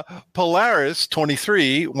on, Polaris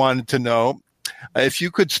 23 wanted to know if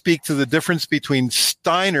you could speak to the difference between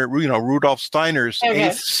Steiner, Rudolf Steiner's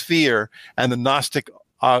eighth sphere and the Gnostic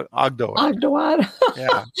Ogdoad.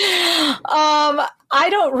 Yeah.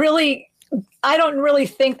 I don't really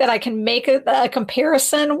think that I can make a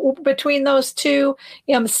comparison between those two.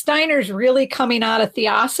 Steiner's really coming out of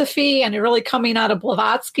Theosophy and really coming out of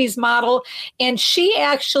Blavatsky's model. And she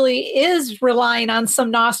actually is relying on some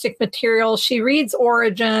Gnostic material. She reads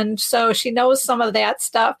Origen, so she knows some of that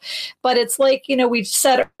stuff. But it's like, we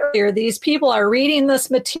said earlier, these people are reading this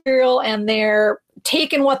material and they're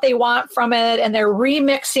taking what they want from it and they're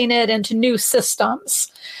remixing it into new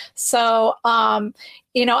systems. So,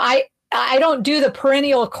 I don't do the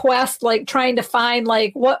perennial quest, like trying to find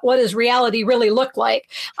like what does reality really look like.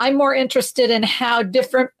 I'm more interested in how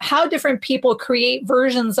different people create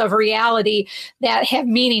versions of reality that have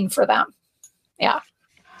meaning for them. Yeah.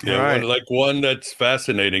 Yeah, right. one that's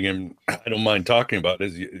fascinating, and I don't mind talking about,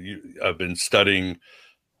 is I've been studying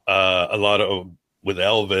a lot with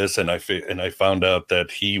Elvis, and I found out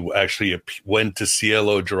that he actually went to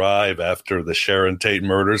Cielo Drive after the Sharon Tate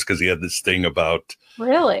murders because he had this thing about.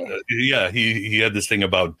 Really? He had this thing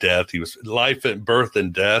about death. He was life and birth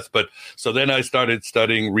and death. But so then I started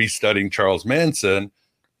restudying Charles Manson,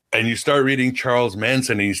 and you start reading Charles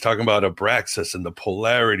Manson, and he's talking about Abraxas and the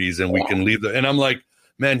polarities, and we can leave and I'm like,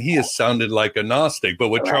 man, he has sounded like a Gnostic. But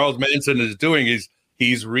what Charles Manson is doing is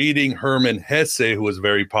he's reading Hermann Hesse, who was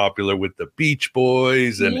very popular with the Beach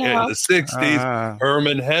Boys and in the 60s.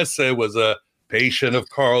 Hermann Hesse was a patient of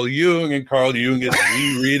Carl Jung, and Carl Jung is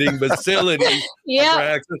rereading Basilides.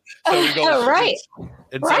 So we go,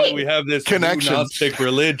 and so we have this Gnostic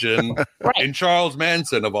religion in Charles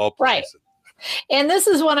Manson of all places. And this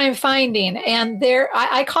is what I'm finding. And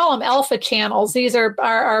I call them alpha channels. These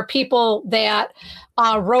are people that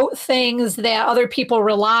wrote things that other people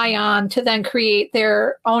rely on to then create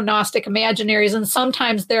their own Gnostic imaginaries. And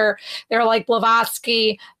sometimes they're like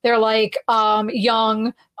Blavatsky, they're like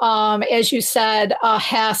Jung, as you said,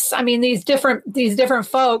 Hess. I mean, these different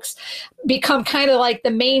folks become kind of like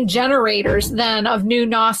the main generators then of new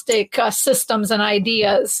Gnostic systems and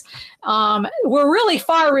ideas. We're really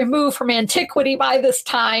far removed from antiquity by this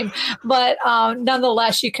time, but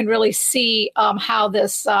nonetheless, you can really see how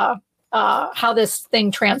this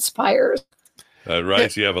thing transpires.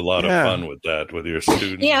 Right, so you have a lot of fun with that with your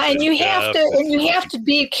students. Yeah, and you have to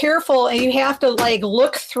be careful, and you have to like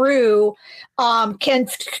look through, can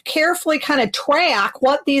carefully kind of track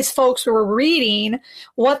what these folks were reading,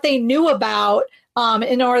 what they knew about,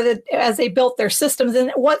 in order that as they built their systems.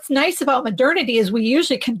 And what's nice about modernity is we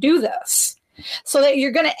usually can do this. So that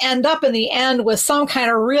you're going to end up in the end with some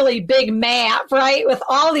kind of really big map, right? With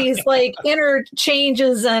all these like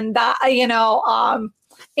interchanges and,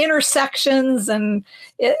 intersections. And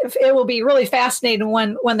it will be really fascinating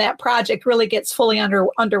when that project really gets fully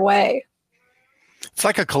underway. It's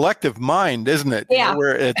like a collective mind, isn't it? Yeah.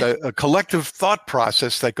 Where it's a collective thought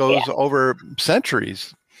process that goes over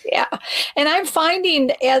centuries. Yeah. And I'm finding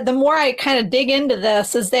the more I kind of dig into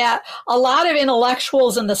this is that a lot of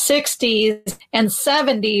intellectuals in the 60s and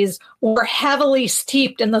 70s were heavily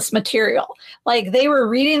steeped in this material. Like they were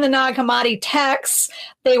reading the Nag Hammadi texts.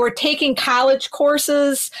 They were taking college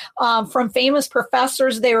courses from famous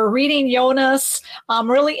professors. They were reading Jonas,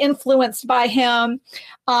 really influenced by him.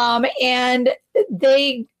 And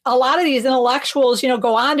a lot of these intellectuals,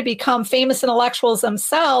 go on to become famous intellectuals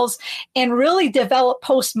themselves and really develop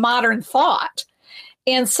postmodern thought.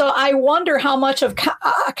 And so I wonder how much of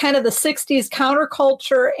kind of the 60s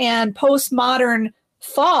counterculture and postmodern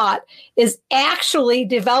thought is actually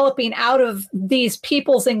developing out of these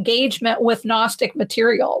people's engagement with Gnostic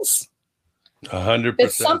materials. 100%.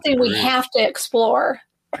 It's something we have to explore.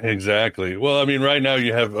 Exactly. Well, I mean, right now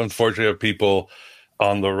you unfortunately have people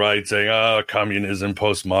on the right saying, communism,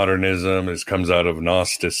 postmodernism comes out of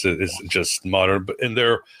Gnosticism, is just modern. And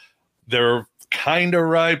they're kind of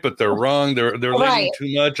right, but they're wrong. They're leaning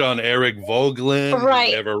too much on Eric Voegelin.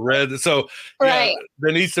 Right. Never read. So there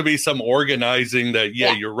needs to be some organizing that,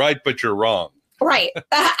 you're right, but you're wrong. Right.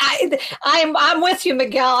 I'm with you,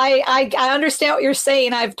 Miguel. I understand what you're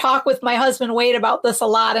saying. I've talked with my husband, Wade, about this a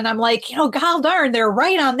lot. And I'm like, god darn, they're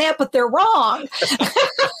right on that, but they're wrong.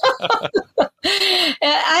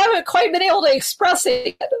 And I haven't quite been able to express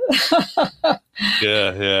it.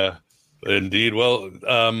 Yeah. Indeed. Well,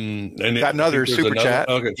 and got another super chat.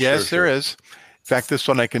 Okay, yes, there is. fact, this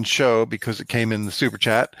one I can show because it came in the super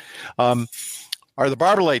chat. Are the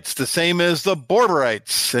Barbarites the same as the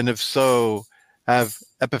Borborites? And if so, have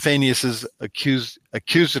Epiphanius's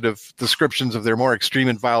accusative descriptions of their more extreme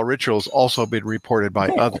and vile rituals also been reported by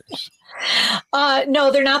others?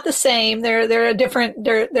 No, they're not the same. They're a different.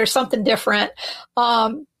 They're something different.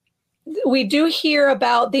 We do hear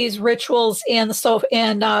about these rituals in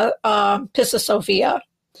Pista Sophia.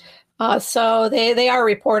 So they are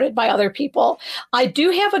reported by other people. I do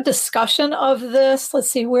have a discussion of this.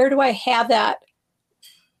 Let's see, where do I have that?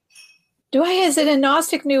 Is it in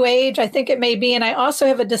Gnostic New Age? I think it may be. And I also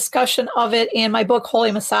have a discussion of it in my book, Holy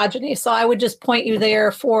Misogyny. So I would just point you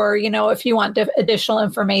there for, if you want additional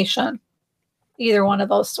information, either one of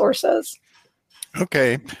those sources.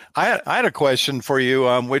 Okay. I had a question for you,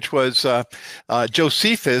 which was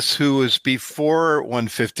Josephus, who was before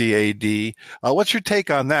 150 AD. What's your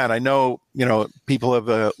take on that? I know, people have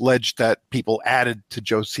alleged that people added to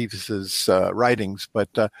Josephus's writings, but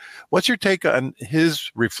what's your take on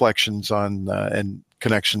his reflections on and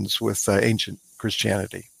connections with ancient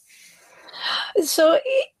Christianity? So,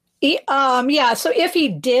 so if he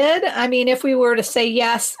did, if we were to say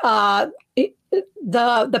yes,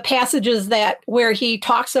 the passages where he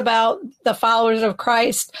talks about the followers of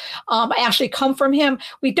Christ actually come from him,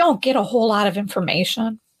 we don't get a whole lot of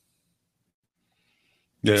information.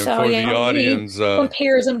 Yeah, so, for the audience, he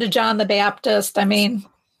compares him to John the Baptist.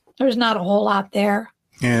 There's not a whole lot there.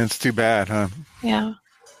 Yeah, it's too bad, huh? Yeah.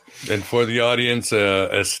 And for the audience,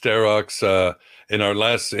 Asterox, in our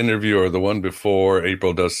last interview or the one before,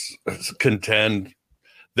 April does contend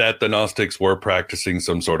that the Gnostics were practicing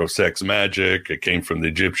some sort of sex magic. It came from the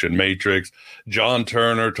Egyptian matrix. John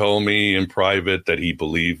Turner told me in private that he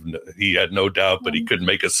believed, he had no doubt, but he couldn't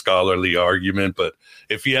make a scholarly argument. But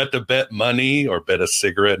if he had to bet money or bet a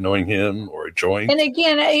cigarette knowing him or a joint. And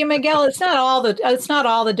again, Miguel, it's not all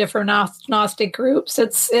the different Gnostic groups.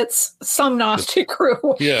 It's some Gnostic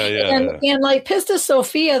group. And like Pista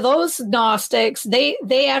Sophia, those Gnostics,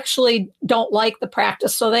 they actually don't like the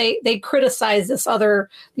practice. So they criticize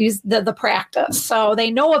the practice. So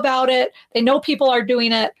they know about it. They know people are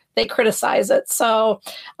doing it. They criticize it. So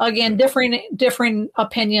again, differing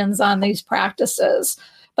opinions on these practices.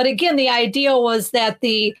 But again, the idea was that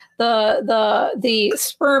the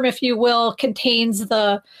sperm, if you will, contains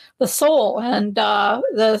the soul, and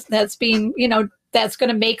that's being, that's going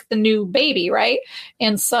to make the new baby, right?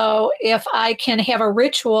 And so if I can have a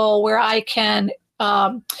ritual where I can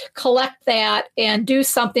collect that and do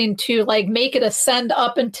something to like make it ascend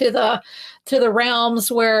up into the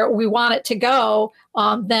realms where we want it to go,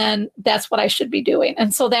 then that's what I should be doing.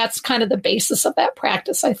 And so that's kind of the basis of that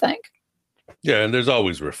practice, I think. Yeah, and there's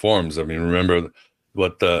always reforms. Remember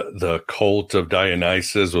what the cult of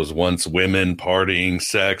Dionysus was once women partying,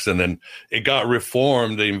 sex, and then it got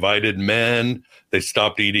reformed. They invited men. They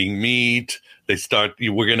stopped eating meat.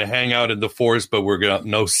 We're going to hang out in the forest, but we're going to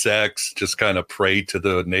no sex, just kind of pray to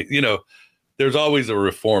there's always a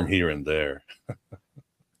reform here and there.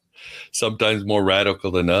 Sometimes more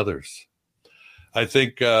radical than others. I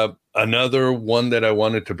think another one that I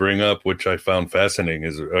wanted to bring up, which I found fascinating,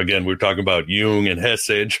 is, again, we're talking about Jung and Hesse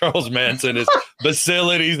and Charles Manson is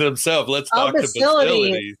Basilides himself. Let's talk to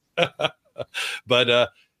Basilides. But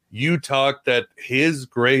you talked that his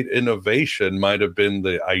great innovation might have been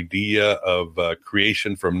the idea of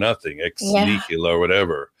creation from nothing, ex nihilo or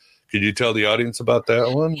whatever. Could you tell the audience about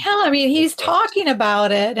that one? Yeah, he's talking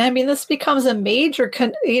about it. This becomes a major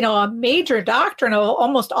doctrine of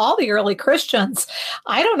almost all the early Christians.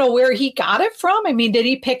 I don't know where he got it from. Did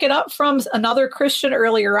he pick it up from another Christian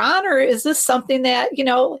earlier on, or is this something that,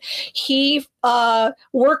 he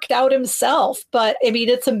worked out himself? But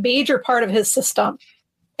it's a major part of his system.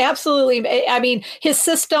 Absolutely. His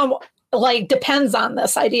system depends on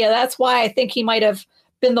this idea. That's why I think he might have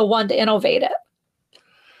been the one to innovate it.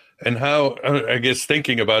 And how, I guess,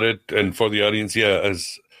 thinking about it, and for the audience,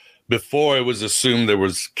 as before it was assumed there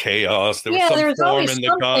was chaos, there was some form in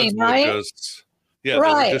the gods, right? They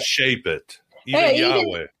would just shape it. Even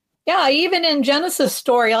Yahweh. Even in Genesis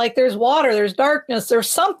story, there's water, there's darkness, there's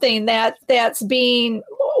something that's being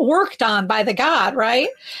worked on by the God, right?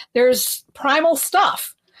 There's primal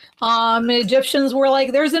stuff. Egyptians were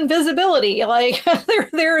like, there's invisibility,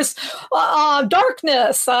 there's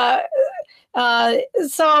darkness.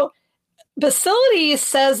 So Basilides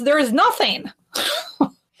says there is nothing.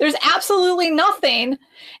 There's absolutely nothing.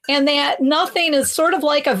 And that nothing is sort of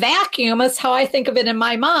like a vacuum. That's how I think of it in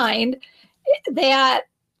my mind, that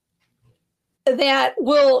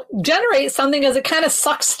will generate something as it kind of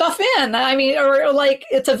sucks stuff in. Or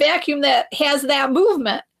it's a vacuum that has that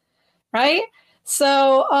movement, right?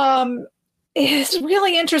 So it's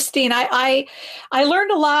really interesting. I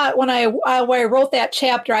learned a lot when I wrote that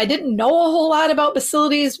chapter. I didn't know a whole lot about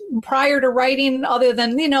Basilides prior to writing, other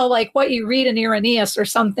than, like what you read in Irenaeus or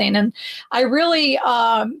something. And I really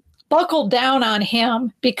buckled down on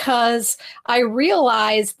him because I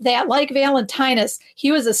realized that, like Valentinus,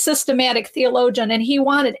 he was a systematic theologian and he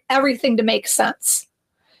wanted everything to make sense.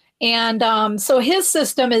 And so his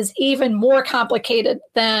system is even more complicated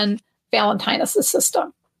than Valentinus's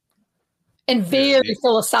system. And very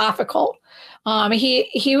philosophical.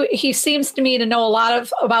 He seems to me to know a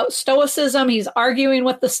lot about Stoicism. He's arguing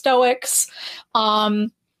with the Stoics,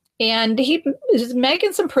 and he is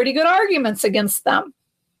making some pretty good arguments against them.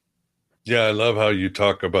 Yeah, I love how you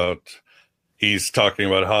talk about. He's talking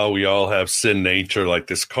about how we all have sin nature, like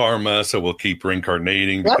this karma, so we'll keep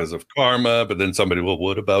reincarnating because of karma. But then somebody, well,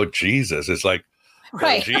 what about Jesus? It's like,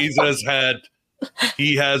 right. Well, Jesus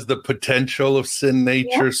he has the potential of sin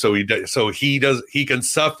nature, so he can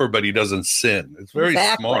suffer, but he doesn't sin. It's very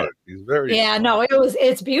smart. He's very smart. No,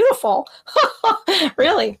 it's beautiful.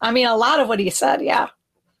 Really. I mean, a lot of what he said,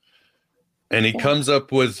 And he comes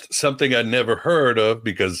up with something I'd never heard of,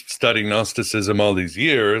 because studying Gnosticism all these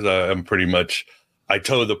years, I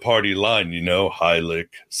toe the party line, Heilig,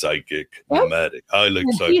 psychic, nomadic, Heilig,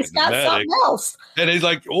 psychic, he's got nomadic. Something else. And he's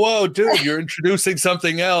like, whoa, dude, you're introducing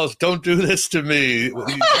something else. Don't do this to me.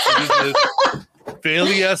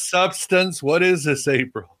 Philia substance. What is this,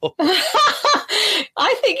 April?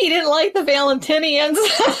 I think he didn't like the Valentinians.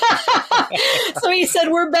 So he said,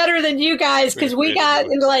 we're better than you guys because we got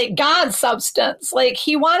like God substance. Like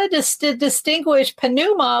he wanted to distinguish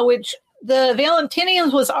pneuma, which the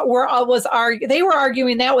Valentinians they were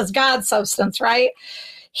arguing that was God substance, right?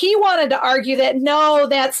 He wanted to argue that no,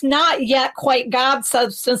 that's not yet quite God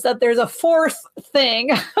substance, that there's a fourth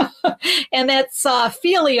thing, and that's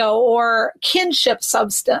filio, or kinship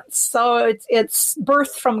substance. So it's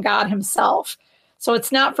birth from God himself. So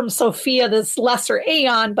it's not from Sophia, this lesser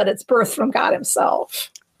aeon, but it's birth from God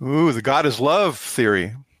himself. Ooh, the God is love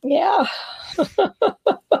theory. Yeah.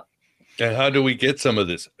 And how do we get some of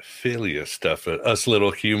this philia stuff? Us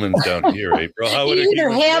little humans down here, April. How would you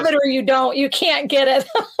either have it or you don't. You can't get it.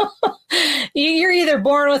 You're either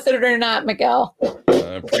born with it or not, Miguel.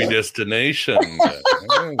 Predestination. I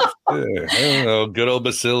don't know, good old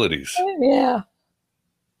Basilides. Yeah.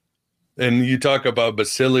 And you talk about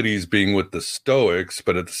Basilides being with the Stoics,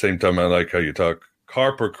 but at the same time, I like how you talk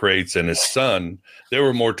Carpocrates and his son. They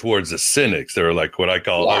were more towards the cynics. They were like what I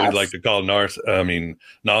would like to call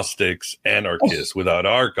Gnostics, anarchists without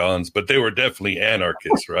archons, but they were definitely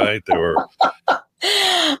anarchists, right? They were.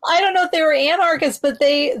 I don't know if they were anarchists, but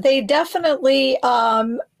they definitely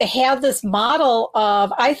have this model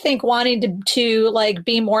of, I think, wanting to like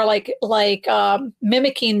be more like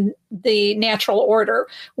mimicking the natural order,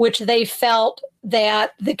 which they felt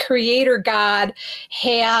that the creator God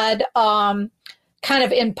had kind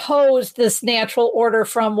of imposed this natural order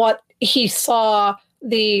from what he saw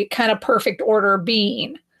the kind of perfect order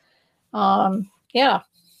being. Yeah.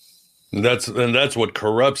 That's what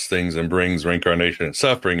corrupts things and brings reincarnation and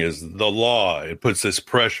suffering is the law. It puts this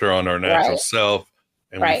pressure on our natural self,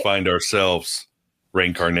 and we find ourselves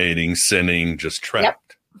reincarnating, sinning, just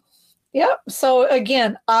trapped. Yep. So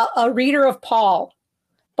again, a reader of Paul,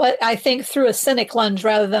 but I think through a cynic lens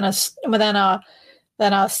rather than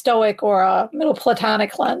a Stoic or a Middle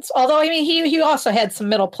Platonic lens. Although, I mean, he also had some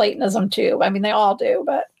Middle Platonism too. I mean, they all do,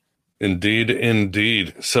 but.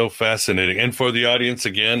 Indeed. So fascinating. And for the audience,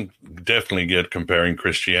 again, definitely get comparing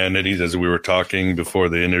Christianities, as we were talking before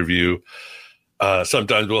the interview.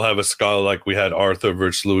 Sometimes we'll have a scholar like we had Arthur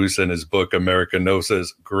Versluis in his book, America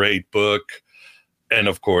Gnosis, great book. And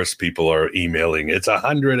of course, people are emailing, it's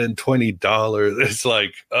 $120. It's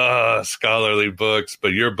like, scholarly books.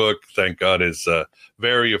 But your book, thank God, is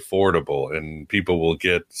very affordable, and people will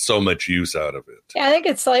get so much use out of it. Yeah, I think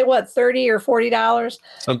it's like, what, $30 or $40?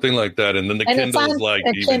 Something like that. And then the Kindle is like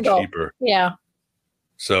even cheaper. Yeah.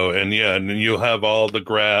 So, and you'll have all the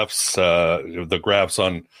graphs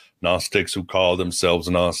on Gnostics who call themselves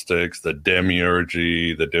Gnostics, the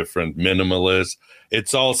demiurgy, the different minimalists.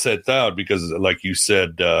 It's all set out because, like you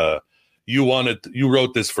said, you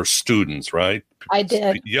wrote this for students, right? I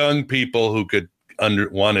did. Young people who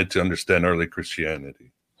wanted to understand early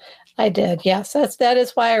Christianity. I did. Yes, that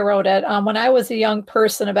is why I wrote it. When I was a young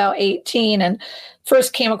person, about 18, and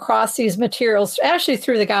first came across these materials, actually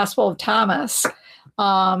through the Gospel of Thomas.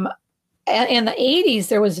 In the 80s,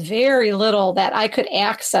 there was very little that I could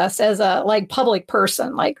access as a public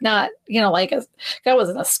person, I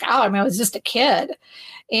wasn't a scholar. I mean, I was just a kid.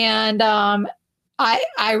 And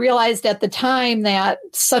I realized at the time that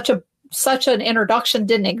such a such an introduction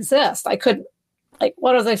didn't exist. I couldn't, like,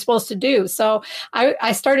 what was I supposed to do? So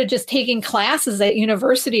I started just taking classes at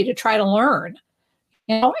university to try to learn,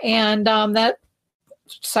 and that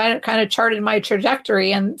kind of charted my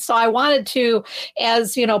trajectory. And so I wanted to,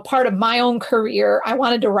 as part of my own career, I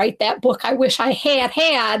wanted to write that book I wish I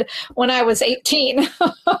had when I was 18.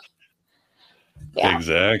 Yeah.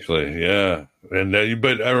 Exactly. Yeah. And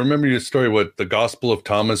but I remember your story, what the Gospel of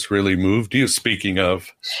Thomas really moved you, speaking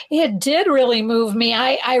of. It did really move me.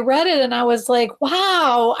 I read it and I was like,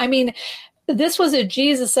 wow. I mean, this was a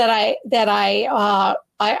Jesus that I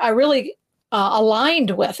really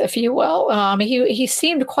aligned with, if you will. He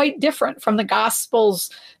seemed quite different from the Gospels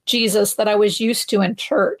Jesus that I was used to in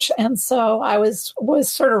church. And so I was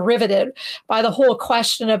sort of riveted by the whole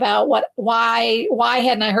question about why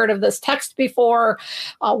hadn't I heard of this text before?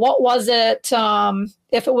 What was it?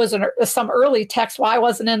 If it was some early text, why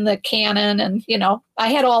wasn't in the canon? And, I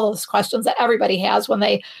had all those questions that everybody has when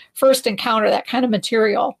they first encounter that kind of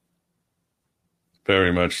material.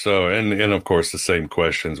 Very much so. And of course, the same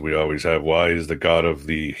questions we always have. Why is the God of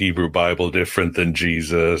the Hebrew Bible different than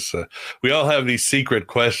Jesus? We all have these secret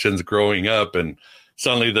questions growing up, and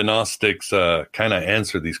suddenly the Gnostics kind of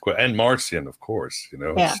answer these questions. And Marcion, of course,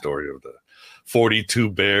 the story of the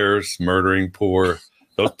 42 bears murdering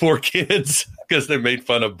those poor kids because they made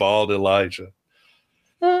fun of bald Elijah.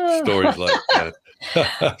 Stories like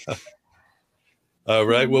that. All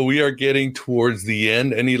right. Well, we are getting towards the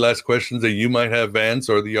end. Any last questions that you might have, Vance,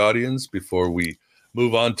 or the audience, before we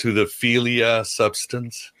move on to the philia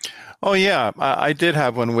substance? Oh, yeah. I did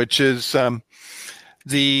have one, which is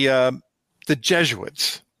the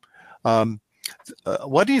Jesuits.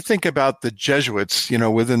 What do you think about the Jesuits,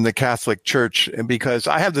 within the Catholic Church? Because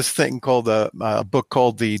I have this thing called a book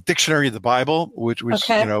called the Dictionary of the Bible, which was,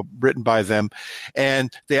 written by them.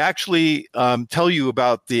 And they actually tell you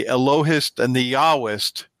about the Elohist and the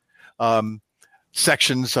Yahwist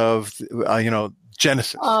sections of,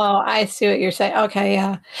 Genesis. Oh, I see what you're saying. Okay,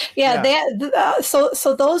 yeah.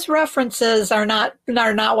 So those references are not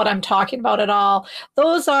what I'm talking about at all.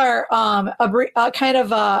 Those are a kind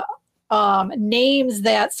of names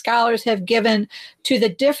that scholars have given to the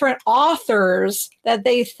different authors that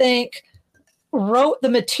they think wrote the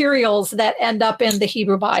materials that end up in the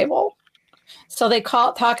Hebrew Bible. So they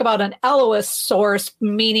talk about an Elohist source,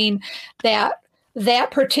 meaning that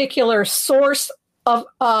particular source of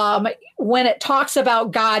when it talks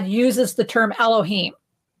about God uses the term Elohim.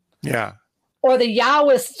 Yeah. Or the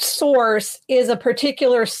Yahwist source is a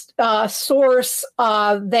particular source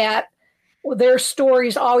that their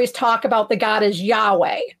stories always talk about the God as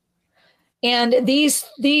Yahweh. And these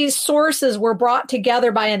sources were brought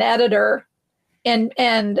together by an editor, and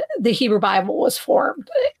the Hebrew Bible was formed,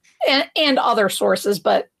 and other sources,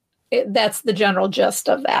 but that's the general gist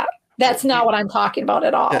of that. That's not what I'm talking about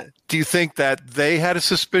at all. Do you think that they had a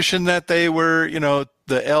suspicion that they were,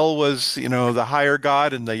 the El was, the higher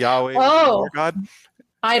God and the Yahweh was the lower God?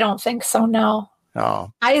 I don't think so, no.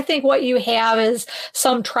 Oh. I think what you have is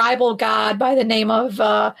some tribal god by the name of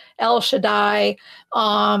El Shaddai,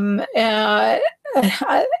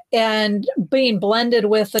 and being blended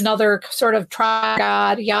with another sort of tribe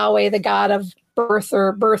god, Yahweh, the god of birth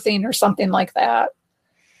or birthing or something like that.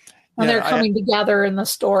 And they're coming together in the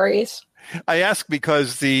stories. I ask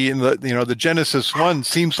because the Genesis one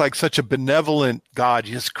seems like such a benevolent God.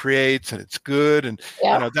 He just creates and it's good, and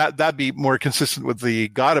that'd be more consistent with the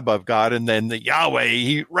God above God. And then the Yahweh,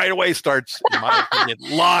 he right away starts, in my opinion,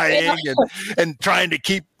 lying and trying to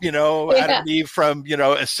keep Adam and Eve from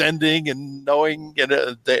ascending and knowing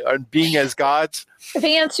they are being as gods.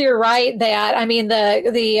 Vance, you're right that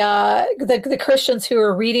the Christians who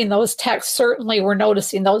were reading those texts certainly were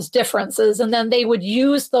noticing those differences, and then they would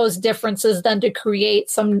use those differences then to create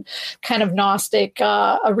some kind of Gnostic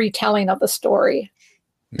a retelling of the story.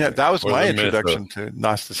 Yeah, that was my introduction to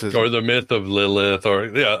Gnosticism. Or the myth of Lilith, or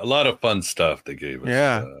a lot of fun stuff they gave us.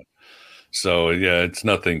 Yeah. It's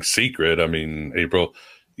nothing secret. I mean, April,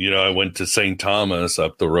 I went to St. Thomas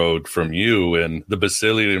up the road from you, and the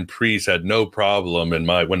Basilian priest had no problem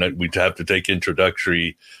when we'd have to take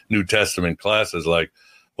introductory New Testament classes, like,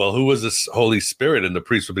 well, who was the Holy Spirit? And the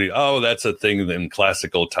priest would be, that's a thing in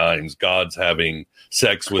classical times, God's having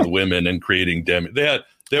sex with women and creating they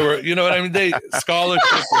were,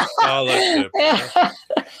 scholarship was scholarship.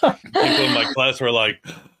 People in my class were like,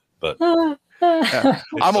 but... Yeah.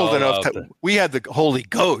 I'm old enough we had the Holy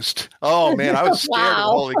Ghost. Oh man, I was scared of the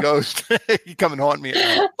Holy Ghost. He come and haunt me at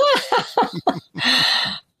night.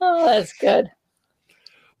 Oh, that's good.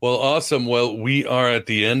 Well, awesome. Well, we are at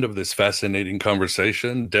the end of this fascinating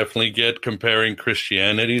conversation. Definitely get Comparing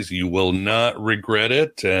Christianities. You will not regret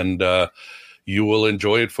it, and you will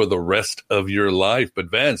enjoy it for the rest of your life. But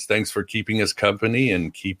Vance, thanks for keeping us company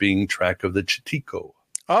and keeping track of the Chitico.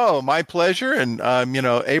 Oh, my pleasure. And,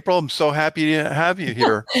 April, I'm so happy to have you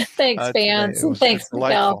here. Thanks, Vance. And thanks,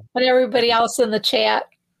 Miguel, and everybody else in the chat.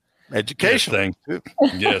 Education.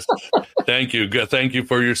 Yes, thank you. Thank you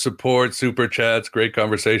for your support, super chats, great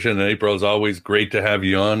conversation. And April, is always great to have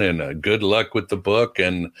you on, and good luck with the book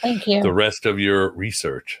and thank you. The rest of your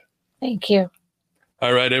research. Thank you.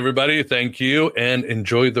 All right, everybody, thank you, and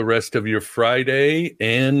enjoy the rest of your Friday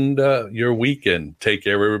and your weekend. Take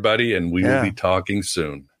care, everybody, and we will be talking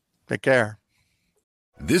soon. Take care.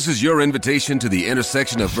 This is your invitation to the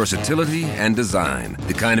intersection of versatility and design.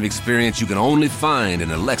 The kind of experience you can only find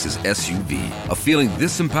in a Lexus SUV. A feeling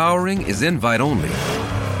this empowering is invite only.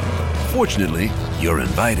 Fortunately, you're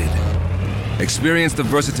invited. Experience the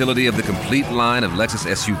versatility of the complete line of Lexus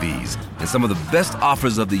SUVs and some of the best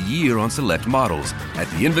offers of the year on select models at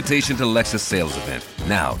the Invitation to Lexus sales event,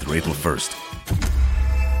 now through April 1st.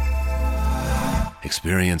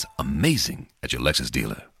 Experience amazing at your Lexus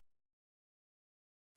dealer.